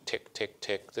 I just tick.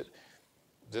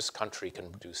 This country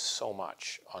can do so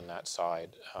much on that side.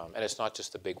 And it's not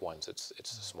just the big ones, it's the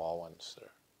small ones.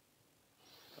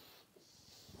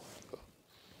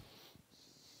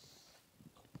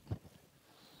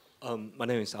 My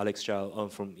name is Alex Zhao. I'm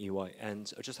from EY,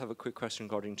 and I just have a quick question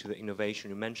regarding to the innovation.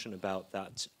 You mentioned about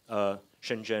that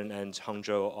Shenzhen and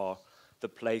Hangzhou are the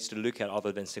place to look at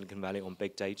other than Silicon Valley on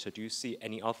big data. Do you see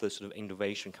any other sort of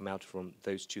innovation come out from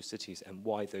those two cities, and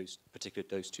why those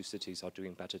two cities are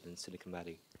doing better than Silicon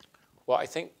Valley? Well, I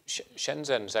think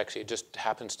Shenzhen is actually, it just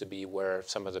happens to be where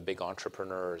some of the big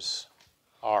entrepreneurs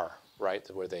are, right,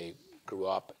 where they grew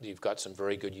up. You've got some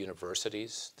very good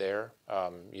universities there.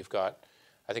 You've got,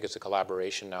 I think it's a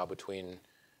collaboration now between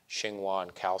Tsinghua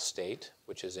and Cal State,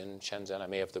 which is in Shenzhen. I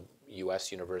may have the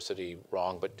US university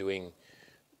wrong, but doing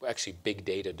actually big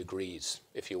data degrees,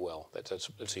 if you will.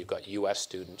 So you've got US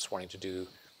students wanting to do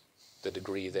the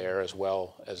degree there as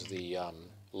well as the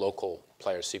local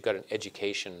players. So you've got an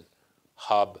education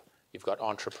hub. You've got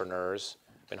entrepreneurs.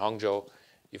 In Hangzhou,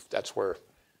 that's where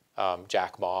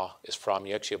Jack Ma is from.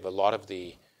 You actually have a lot of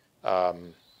the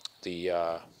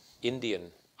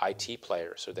Indian IT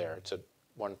players are there. It's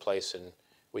one place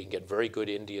where you can get very good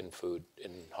Indian food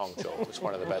in Hangzhou. It's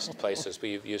one of the best places. But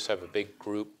you just have a big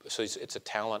group. So it's a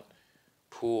talent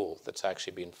pool that's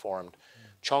actually being formed.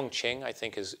 Chongqing, I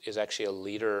think, is actually a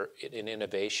leader in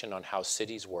innovation on how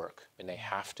cities work, and they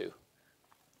have to.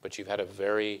 But you've had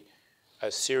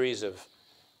a series of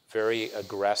very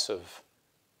aggressive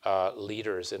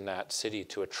leaders in that city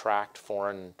to attract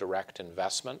foreign direct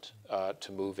investment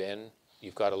to move in.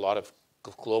 You've got a lot of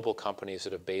global companies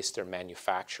that have based their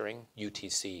manufacturing.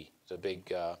 UTC, the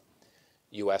big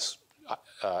U.S.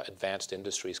 Advanced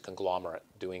Industries conglomerate,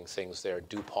 doing things there.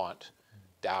 DuPont,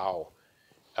 Dow.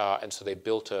 And so they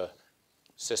built a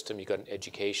system. You've got an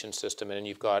education system. And then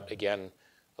you've got, again,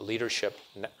 a leadership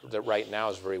that right now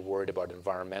is very worried about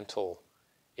environmental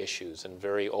issues and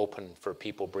very open for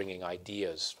people bringing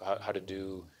ideas, how to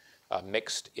do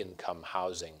mixed income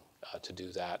housing, to do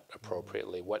that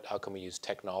appropriately. How can we use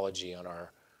technology on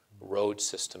our road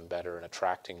system better and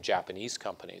attracting Japanese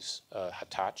companies,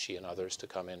 Hitachi and others, to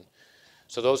come in.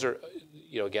 So those are,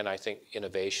 again, I think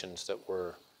innovations that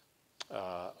we're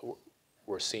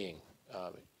seeing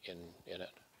in it.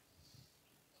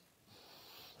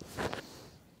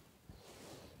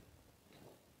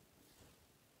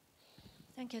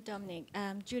 Thank you, Dominic.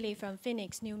 Julie from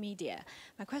Phoenix New Media.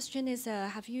 My question is,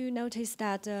 have you noticed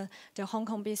that the Hong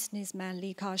Kong businessman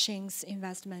Li Ka-shing's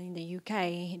investment in the UK,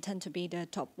 he tend to be the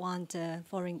top one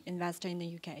foreign investor in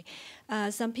the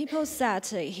UK. Some people said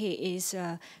he is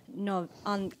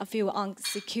feel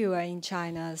insecure in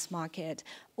China's market,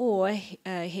 or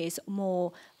he is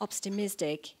more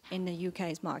optimistic in the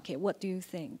UK's market. What do you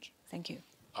think? Thank you.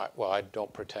 Well, I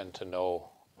don't pretend to know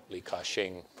Li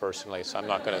Ka-shing personally, so I'm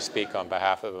not going to speak on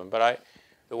behalf of him. But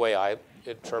the way I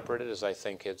interpret it is I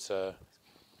think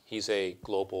he's a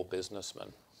global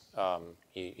businessman.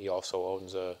 He also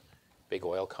owns a big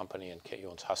oil company, and he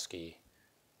owns Husky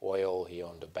Oil. He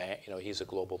owned a bank. You know, he's a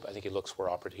global. I think he looks where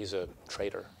he's a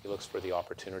trader. He looks where the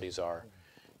opportunities are,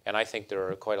 and I think there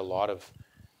are quite a lot of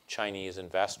Chinese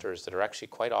investors that are actually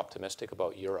quite optimistic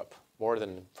about Europe, more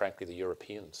than frankly the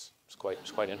Europeans. It's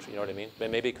quite interesting, you know what I mean?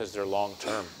 Maybe because they're long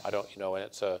term. I don't, you know, and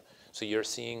it's so you're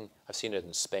seeing, I've seen it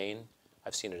in Spain,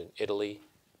 I've seen it in Italy,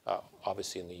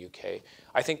 obviously in the UK.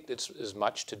 I think it's as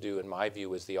much to do, in my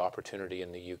view, as the opportunity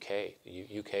in the UK.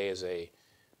 The UK is an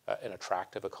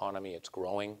attractive economy. It's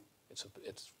growing.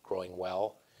 It's growing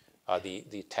well.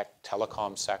 The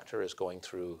telecom sector is going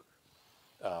through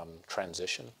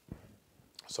transition.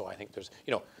 So I think there's,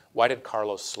 you know, why did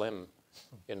Carlos Slim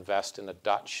invest in a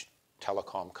Dutch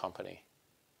telecom company?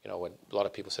 You know, when a lot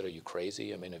of people said, "Are you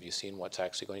crazy? I mean, have you seen what's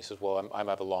actually going?" He says, "Well, I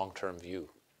have a long-term view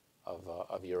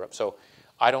of Europe." So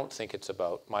I don't think it's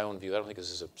about my own view. I don't think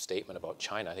this is a statement about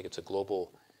China. I think it's a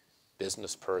global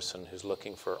business person who's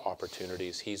looking for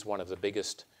opportunities. He's one of the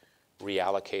biggest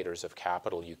reallocators of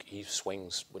capital. He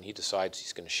swings when he decides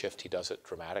he's going to shift. He does it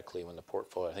dramatically when the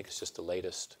portfolio. I think it's just the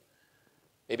latest.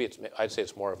 Maybe I'd say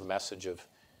it's more of a message of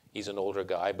he's an older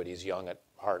guy, but he's young at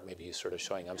heart. Maybe he's sort of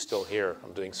showing, I'm still here.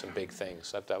 I'm doing some big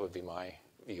things. That would be my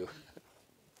view.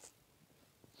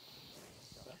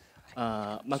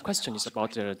 My question is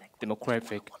about the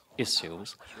demographic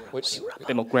issues. Which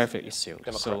demographic issue?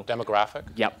 Demographic?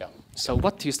 Yeah. So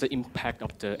what is the impact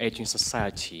of the aging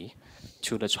society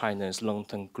to the China's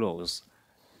long-term growth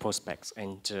prospects,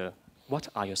 and what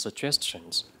are your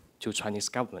suggestions to Chinese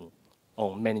government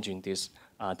on managing this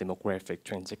demographic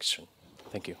transition?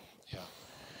 Thank you. Yeah,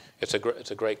 it's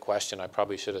a great question. I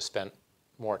probably should have spent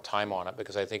more time on it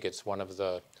because I think it's one of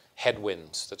the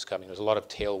headwinds that's coming. There's a lot of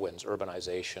tailwinds,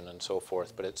 urbanization and so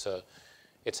forth, but it's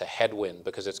a headwind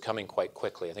because it's coming quite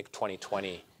quickly. I think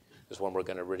 2020 is when we're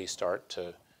going to really start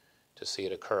to see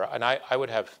it occur. And I would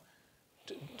have,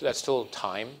 that's still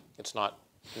time. It's not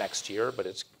next year, but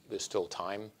there's still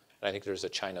time. And I think there's a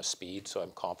China speed, so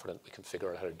I'm confident we can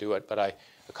figure out how to do it. But a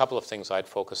couple of things I'd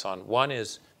focus on. One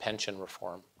is pension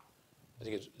reform. I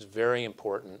think it's very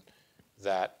important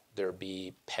that there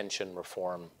be pension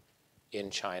reform in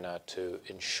China to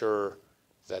ensure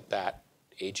that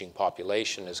aging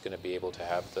population is going to be able to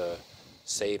have the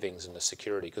savings and the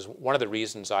security. Because one of the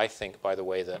reasons I think, by the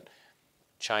way, that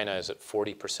China is at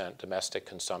 40% domestic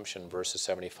consumption versus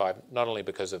 75%, not only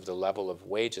because of the level of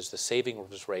wages, the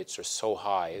savings rates are so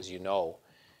high, as you know.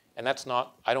 And that's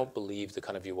not, I don't believe the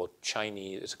kind of view, well,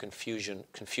 Chinese, it's a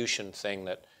Confucian thing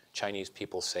that Chinese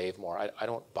people save more. I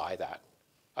don't buy that.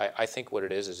 I think what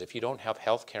it is if you don't have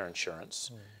health care insurance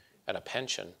and a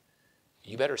pension,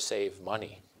 you better save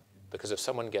money. Because if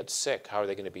someone gets sick, how are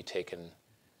they going to be taken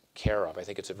care of? I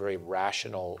think it's a very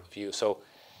rational view. So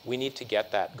we need to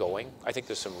get that going. I think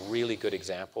there's some really good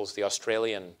examples. The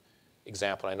Australian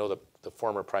example, I know the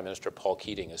former Prime Minister Paul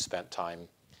Keating has spent time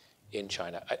in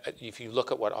China. If you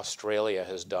look at what Australia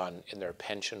has done in their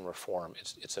pension reform,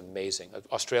 it's amazing.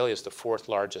 Australia is the 4th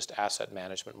largest asset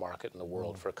management market in the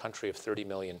world for a country of 30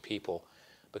 million people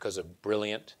because of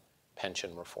brilliant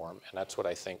pension reform. And that's what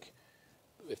I think,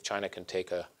 if China can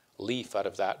take a leaf out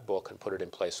of that book and put it in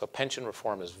place. So pension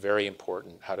reform is very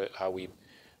important, how we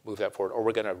move that forward, or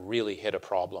we're going to really hit a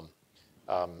problem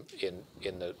in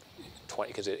the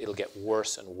 20, because it'll get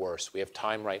worse and worse. We have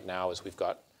time right now as we've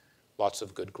got lots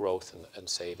of good growth and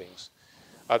savings.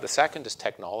 The second is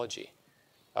technology.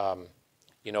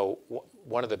 You know,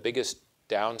 one of the biggest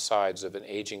downsides of an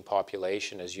aging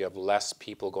population is you have less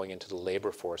people going into the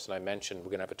labor force. And I mentioned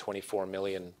we're going to have a 24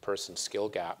 million person skill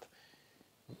gap.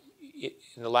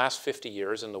 In the last 50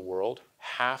 years in the world,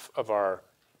 half of our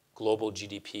global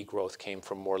GDP growth came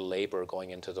from more labor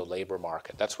going into the labor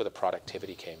market. That's where the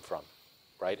productivity came from,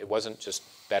 right? It wasn't just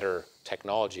better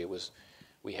technology. It was,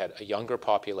 we had a younger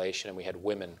population and we had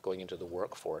women going into the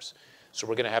workforce. So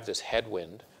we're going to have this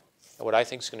headwind. And what I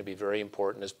think is going to be very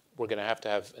important is we're going to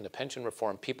have, in the pension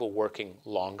reform, people working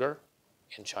longer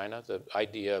in China. The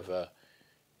idea of a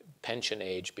pension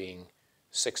age being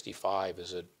 65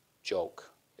 is a joke.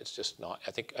 It's just not.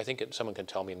 I think someone can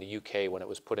tell me in the UK when it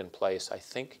was put in place, I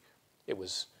think it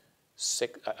was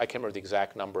I can't remember the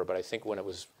exact number, but I think when it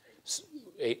was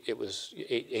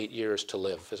eight years to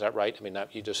live. Is that right? I mean,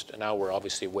 now we're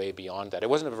obviously way beyond that. It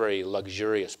wasn't a very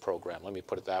luxurious program, let me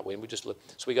put it that way. So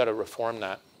we got to reform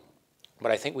that.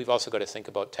 But I think we've also got to think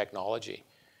about technology.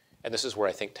 And this is where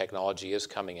I think technology is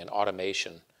coming in,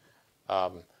 automation.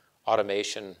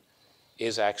 Automation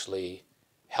is actually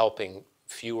helping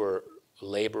fewer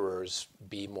laborers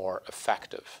be more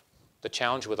effective. The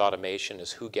challenge with automation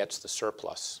is who gets the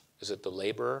surplus. Is it the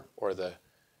laborer or the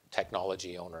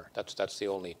technology owner? That's the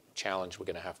only challenge we're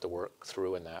going to have to work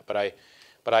through in that. But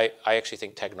I actually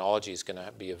think technology is going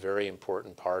to be a very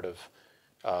important part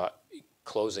of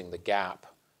closing the gap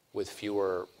with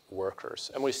fewer workers.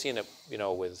 And we've seen it,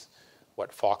 with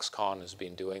what Foxconn has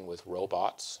been doing with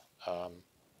robots.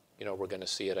 We're going to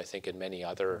see it, I think, in many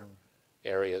other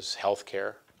areas,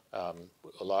 healthcare, a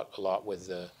lot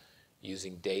with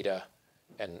using data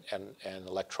and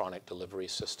electronic delivery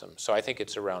systems. So I think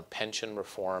it's around pension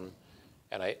reform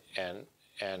and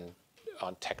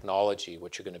on technology,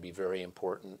 which are going to be very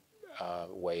important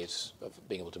ways of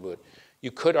being able to move it.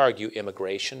 You could argue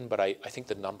immigration, but I think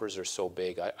the numbers are so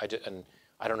big. And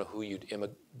I don't know who you'd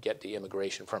get the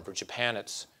immigration from. For Japan,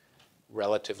 it's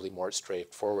relatively more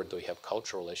straightforward, though you have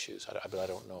cultural issues. But I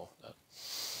don't know.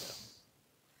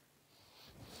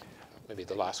 Maybe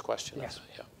the last question. Yes.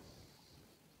 Yeah.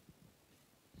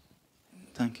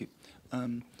 Thank you.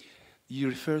 You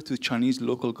refer to Chinese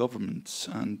local governments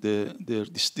and their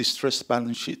distressed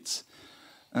balance sheets.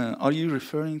 Are you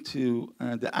referring to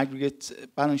the aggregate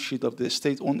balance sheet of the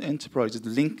state-owned enterprises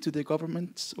linked to the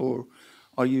governments, or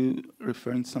are you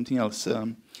referring to something else?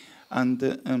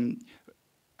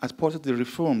 As part of the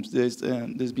reforms, there's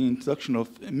been introduction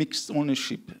of mixed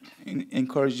ownership,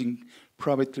 encouraging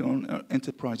privately owned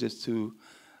enterprises to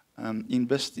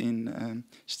invest in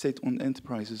state-owned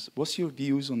enterprises. What's your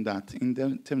views on that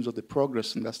in terms of the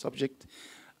progress on that subject?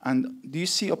 And do you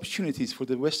see opportunities for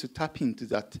the West to tap into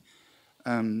that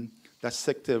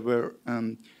sector where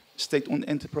state-owned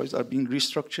enterprises are being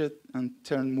restructured and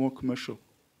turned more commercial?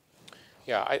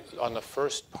 Yeah, on the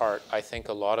first part, I think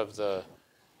a lot of the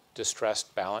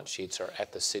distressed balance sheets are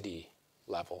at the city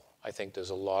level. I think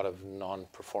there's a lot of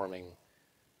non-performing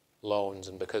loans,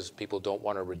 and because people don't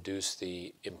want to reduce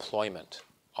the employment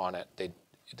on it,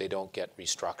 they don't get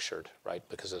restructured, right,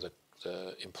 because of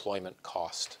the employment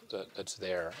cost that's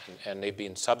there. And they've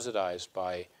been subsidized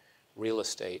by real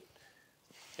estate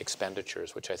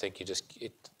expenditures, which I think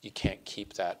you can't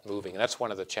keep that moving. And that's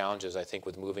one of the challenges, I think,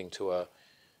 with moving to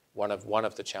one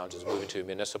of the challenges moving to a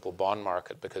municipal bond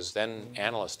market, because then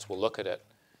analysts will look at it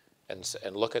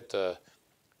and look at the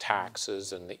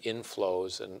taxes and the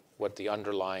inflows and what the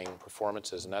underlying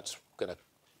performance is, and that's going to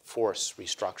force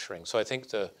restructuring. So I think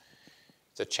the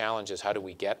challenge is how do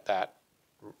we get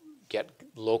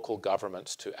local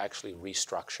governments to actually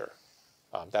restructure.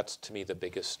 That's, to me, the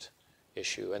biggest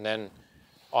issue. And then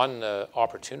on the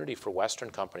opportunity for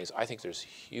Western companies, I think there's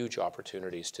huge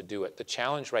opportunities to do it. The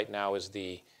challenge right now is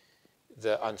the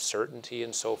uncertainty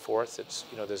and so forth. It's,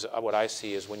 there's what I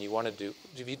see is when you want to do,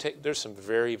 there's some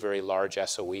very, very large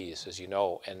SOEs, as you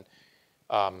know, and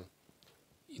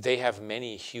they have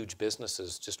many huge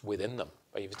businesses just within them.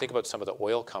 If you think about some of the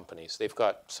oil companies, they've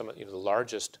got some of the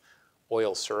largest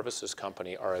oil services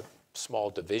company are a small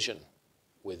division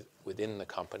within the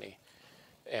company.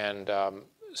 And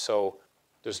so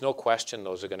there's no question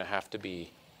those are going to have to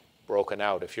be broken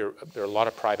out. There are a lot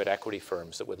of private equity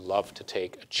firms that would love to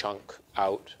take a chunk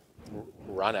out,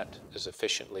 run it as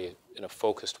efficiently in a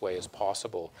focused way as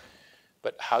possible.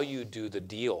 But how you do the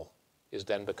deal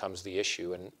then becomes the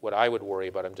issue. And what I would worry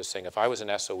about, I'm just saying, if I was an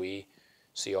SOE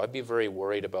CEO, I'd be very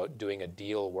worried about doing a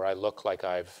deal where I look like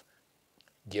I've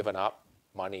given up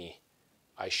money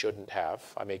I shouldn't have.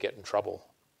 I may get in trouble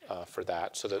for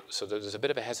that. So there's a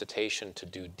bit of a hesitation to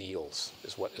do deals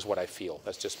is what I feel.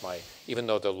 That's just even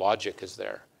though the logic is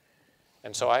there.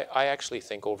 And so I actually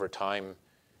think over time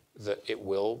that it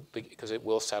will, because it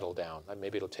will settle down.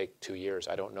 Maybe it'll take 2 years,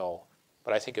 I don't know.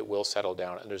 But I think it will settle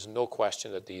down. And there's no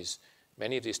question that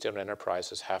many of these state-owned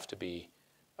enterprises have to be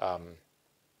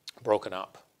broken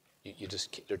up.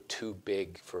 They're too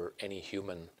big for any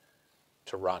human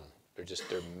to run.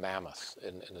 They're mammoth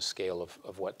in the scale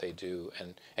of what they do.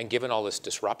 And given all this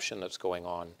disruption that's going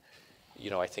on,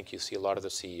 I think you see a lot of the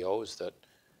CEOs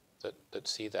that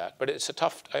see that. But it's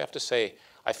I have to say,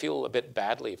 I feel a bit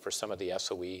badly for some of the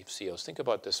SOE CEOs. Think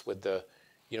about this with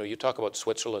you talk about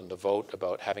Switzerland, the vote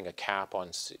about having a cap on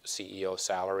CEO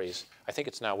salaries. I think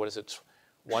it's now, what is it?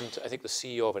 I think the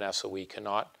CEO of an SOE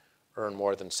cannot earn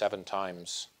more than 7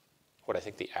 times what I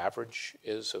think the average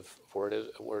is of where it is,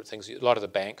 where things. A lot of the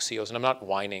bank CEOs, and I'm not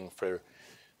whining for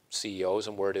CEOs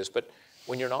and where it is, but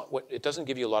when you're not, it doesn't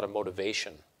give you a lot of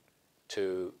motivation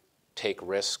to take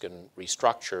risk and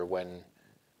restructure when,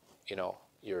 you know,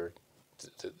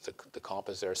 the comp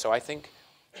is there. So I think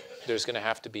there's going to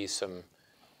have to be some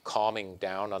calming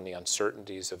down on the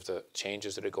uncertainties of the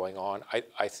changes that are going on.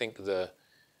 I think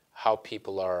how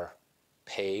people are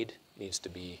paid needs to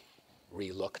be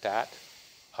re-looked at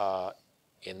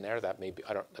in there. That may be,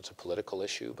 that's a political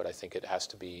issue, but I think it has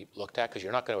to be looked at because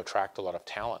you're not going to attract a lot of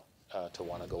talent to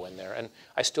want to go in there. And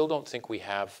I still don't think we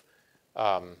have,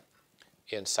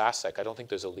 in SASEC, I don't think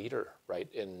there's a leader right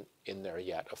in there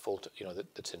yet, a full,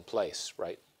 that's in place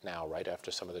right now, right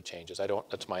after some of the changes.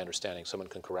 That's my understanding. Someone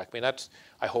can correct me. And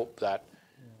I hope that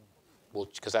will,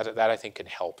 because that I think can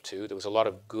help too. There was a lot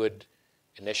of good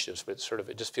initiatives, but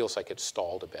it just feels like it's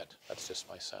stalled a bit. That's just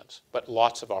my sense. But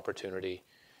lots of opportunity.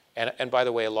 And by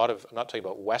the way, I'm not talking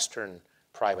about Western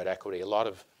private equity, a lot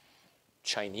of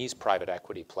Chinese private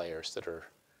equity players that are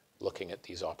looking at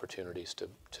these opportunities to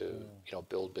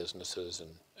build businesses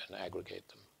and aggregate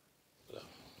them. So,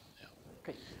 yeah.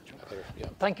 Okay. Yeah.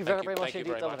 Thank you very much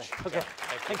indeed, Dominic. Okay.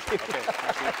 Thank you. Okay.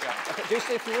 Thank you. Do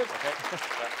stay if you would. Okay.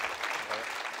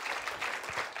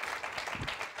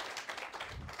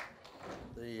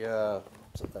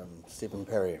 Stephen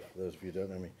Perry, for those of you who don't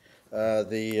know me.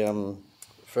 The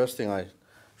first thing I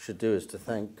should do is to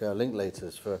thank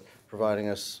Linklaters for providing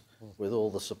us with all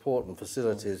the support and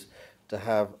facilities to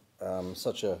have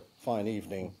such a fine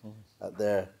evening at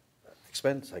their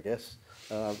expense, I guess.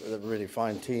 A really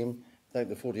fine team. Thank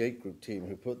the 48 Group team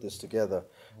who put this together.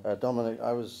 Dominic,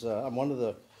 I'm one of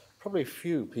the probably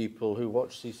few people who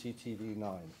watch CCTV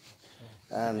 9.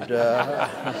 And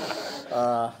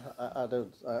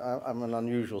I'm an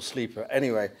unusual sleeper.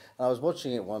 Anyway, I was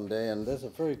watching it one day, and there's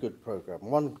one very good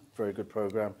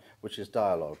program, which is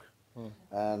Dialogue.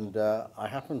 And I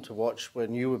happened to watch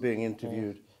when you were being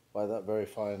interviewed by that very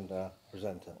fine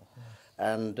presenter.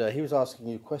 And he was asking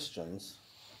you questions,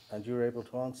 and you were able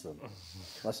to answer them.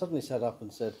 And I suddenly sat up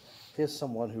and said, here's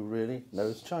someone who really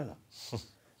knows China.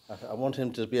 I want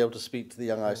him to be able to speak to the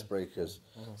young icebreakers.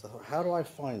 So I thought, how do I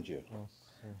find you?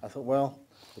 I thought, well,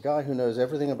 the guy who knows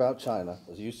everything about China,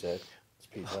 as you said, it's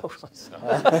Peter. It's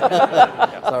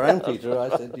our own Peter. I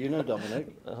said, do you know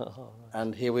Dominic?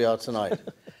 And here we are tonight.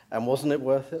 And wasn't it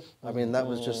worth it? I mean, that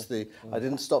was just I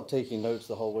didn't stop taking notes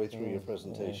the whole way through your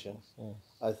presentation.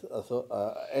 I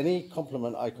thought any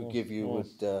compliment I could give you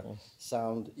would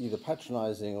sound either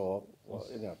patronizing or,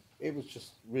 it was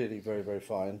just really very, very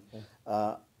fine.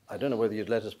 I don't know whether you'd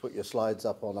let us put your slides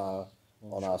up on our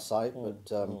site,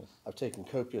 but I've taken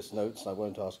copious notes, and I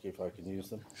won't ask you if I can use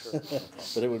them. Sure.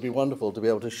 But it would be wonderful to be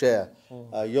able to share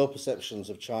your perceptions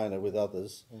of China with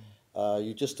others.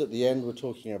 You just at the end were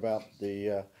talking about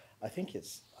I think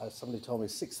it's, somebody told me,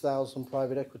 6,000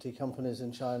 private equity companies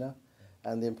in China,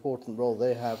 and the important role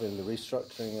they have in the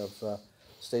restructuring of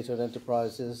state-owned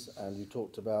enterprises, and you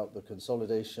talked about the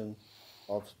consolidation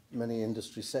of many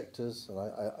industry sectors, and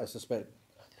I suspect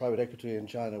private equity in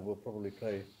China will probably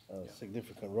play a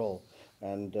significant role,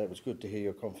 and it was good to hear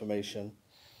your confirmation.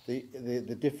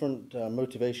 The different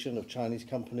motivation of Chinese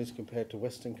companies compared to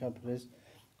Western companies,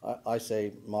 I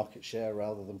say market share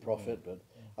rather than profit, but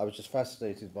I was just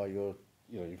fascinated by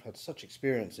you've had such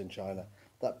experience in China,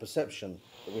 that perception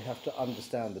that we have to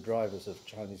understand the drivers of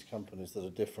Chinese companies that are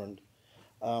different,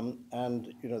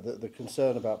 and the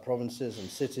concern about provinces and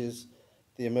cities,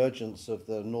 the emergence of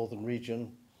the northern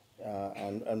region,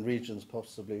 and regions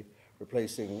possibly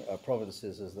replacing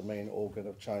provinces as the main organ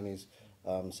of Chinese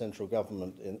central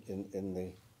government in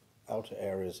the outer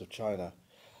areas of China.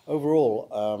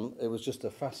 Overall, it was just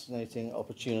a fascinating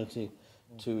opportunity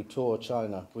to tour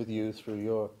China with you through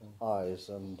your eyes,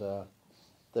 and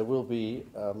there will be,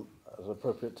 at an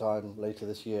appropriate time later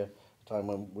this year, a time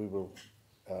when we will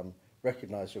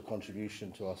recognize your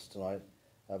contribution to us tonight.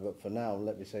 But for now,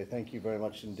 let me say thank you very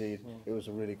much indeed. It was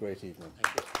a really great evening.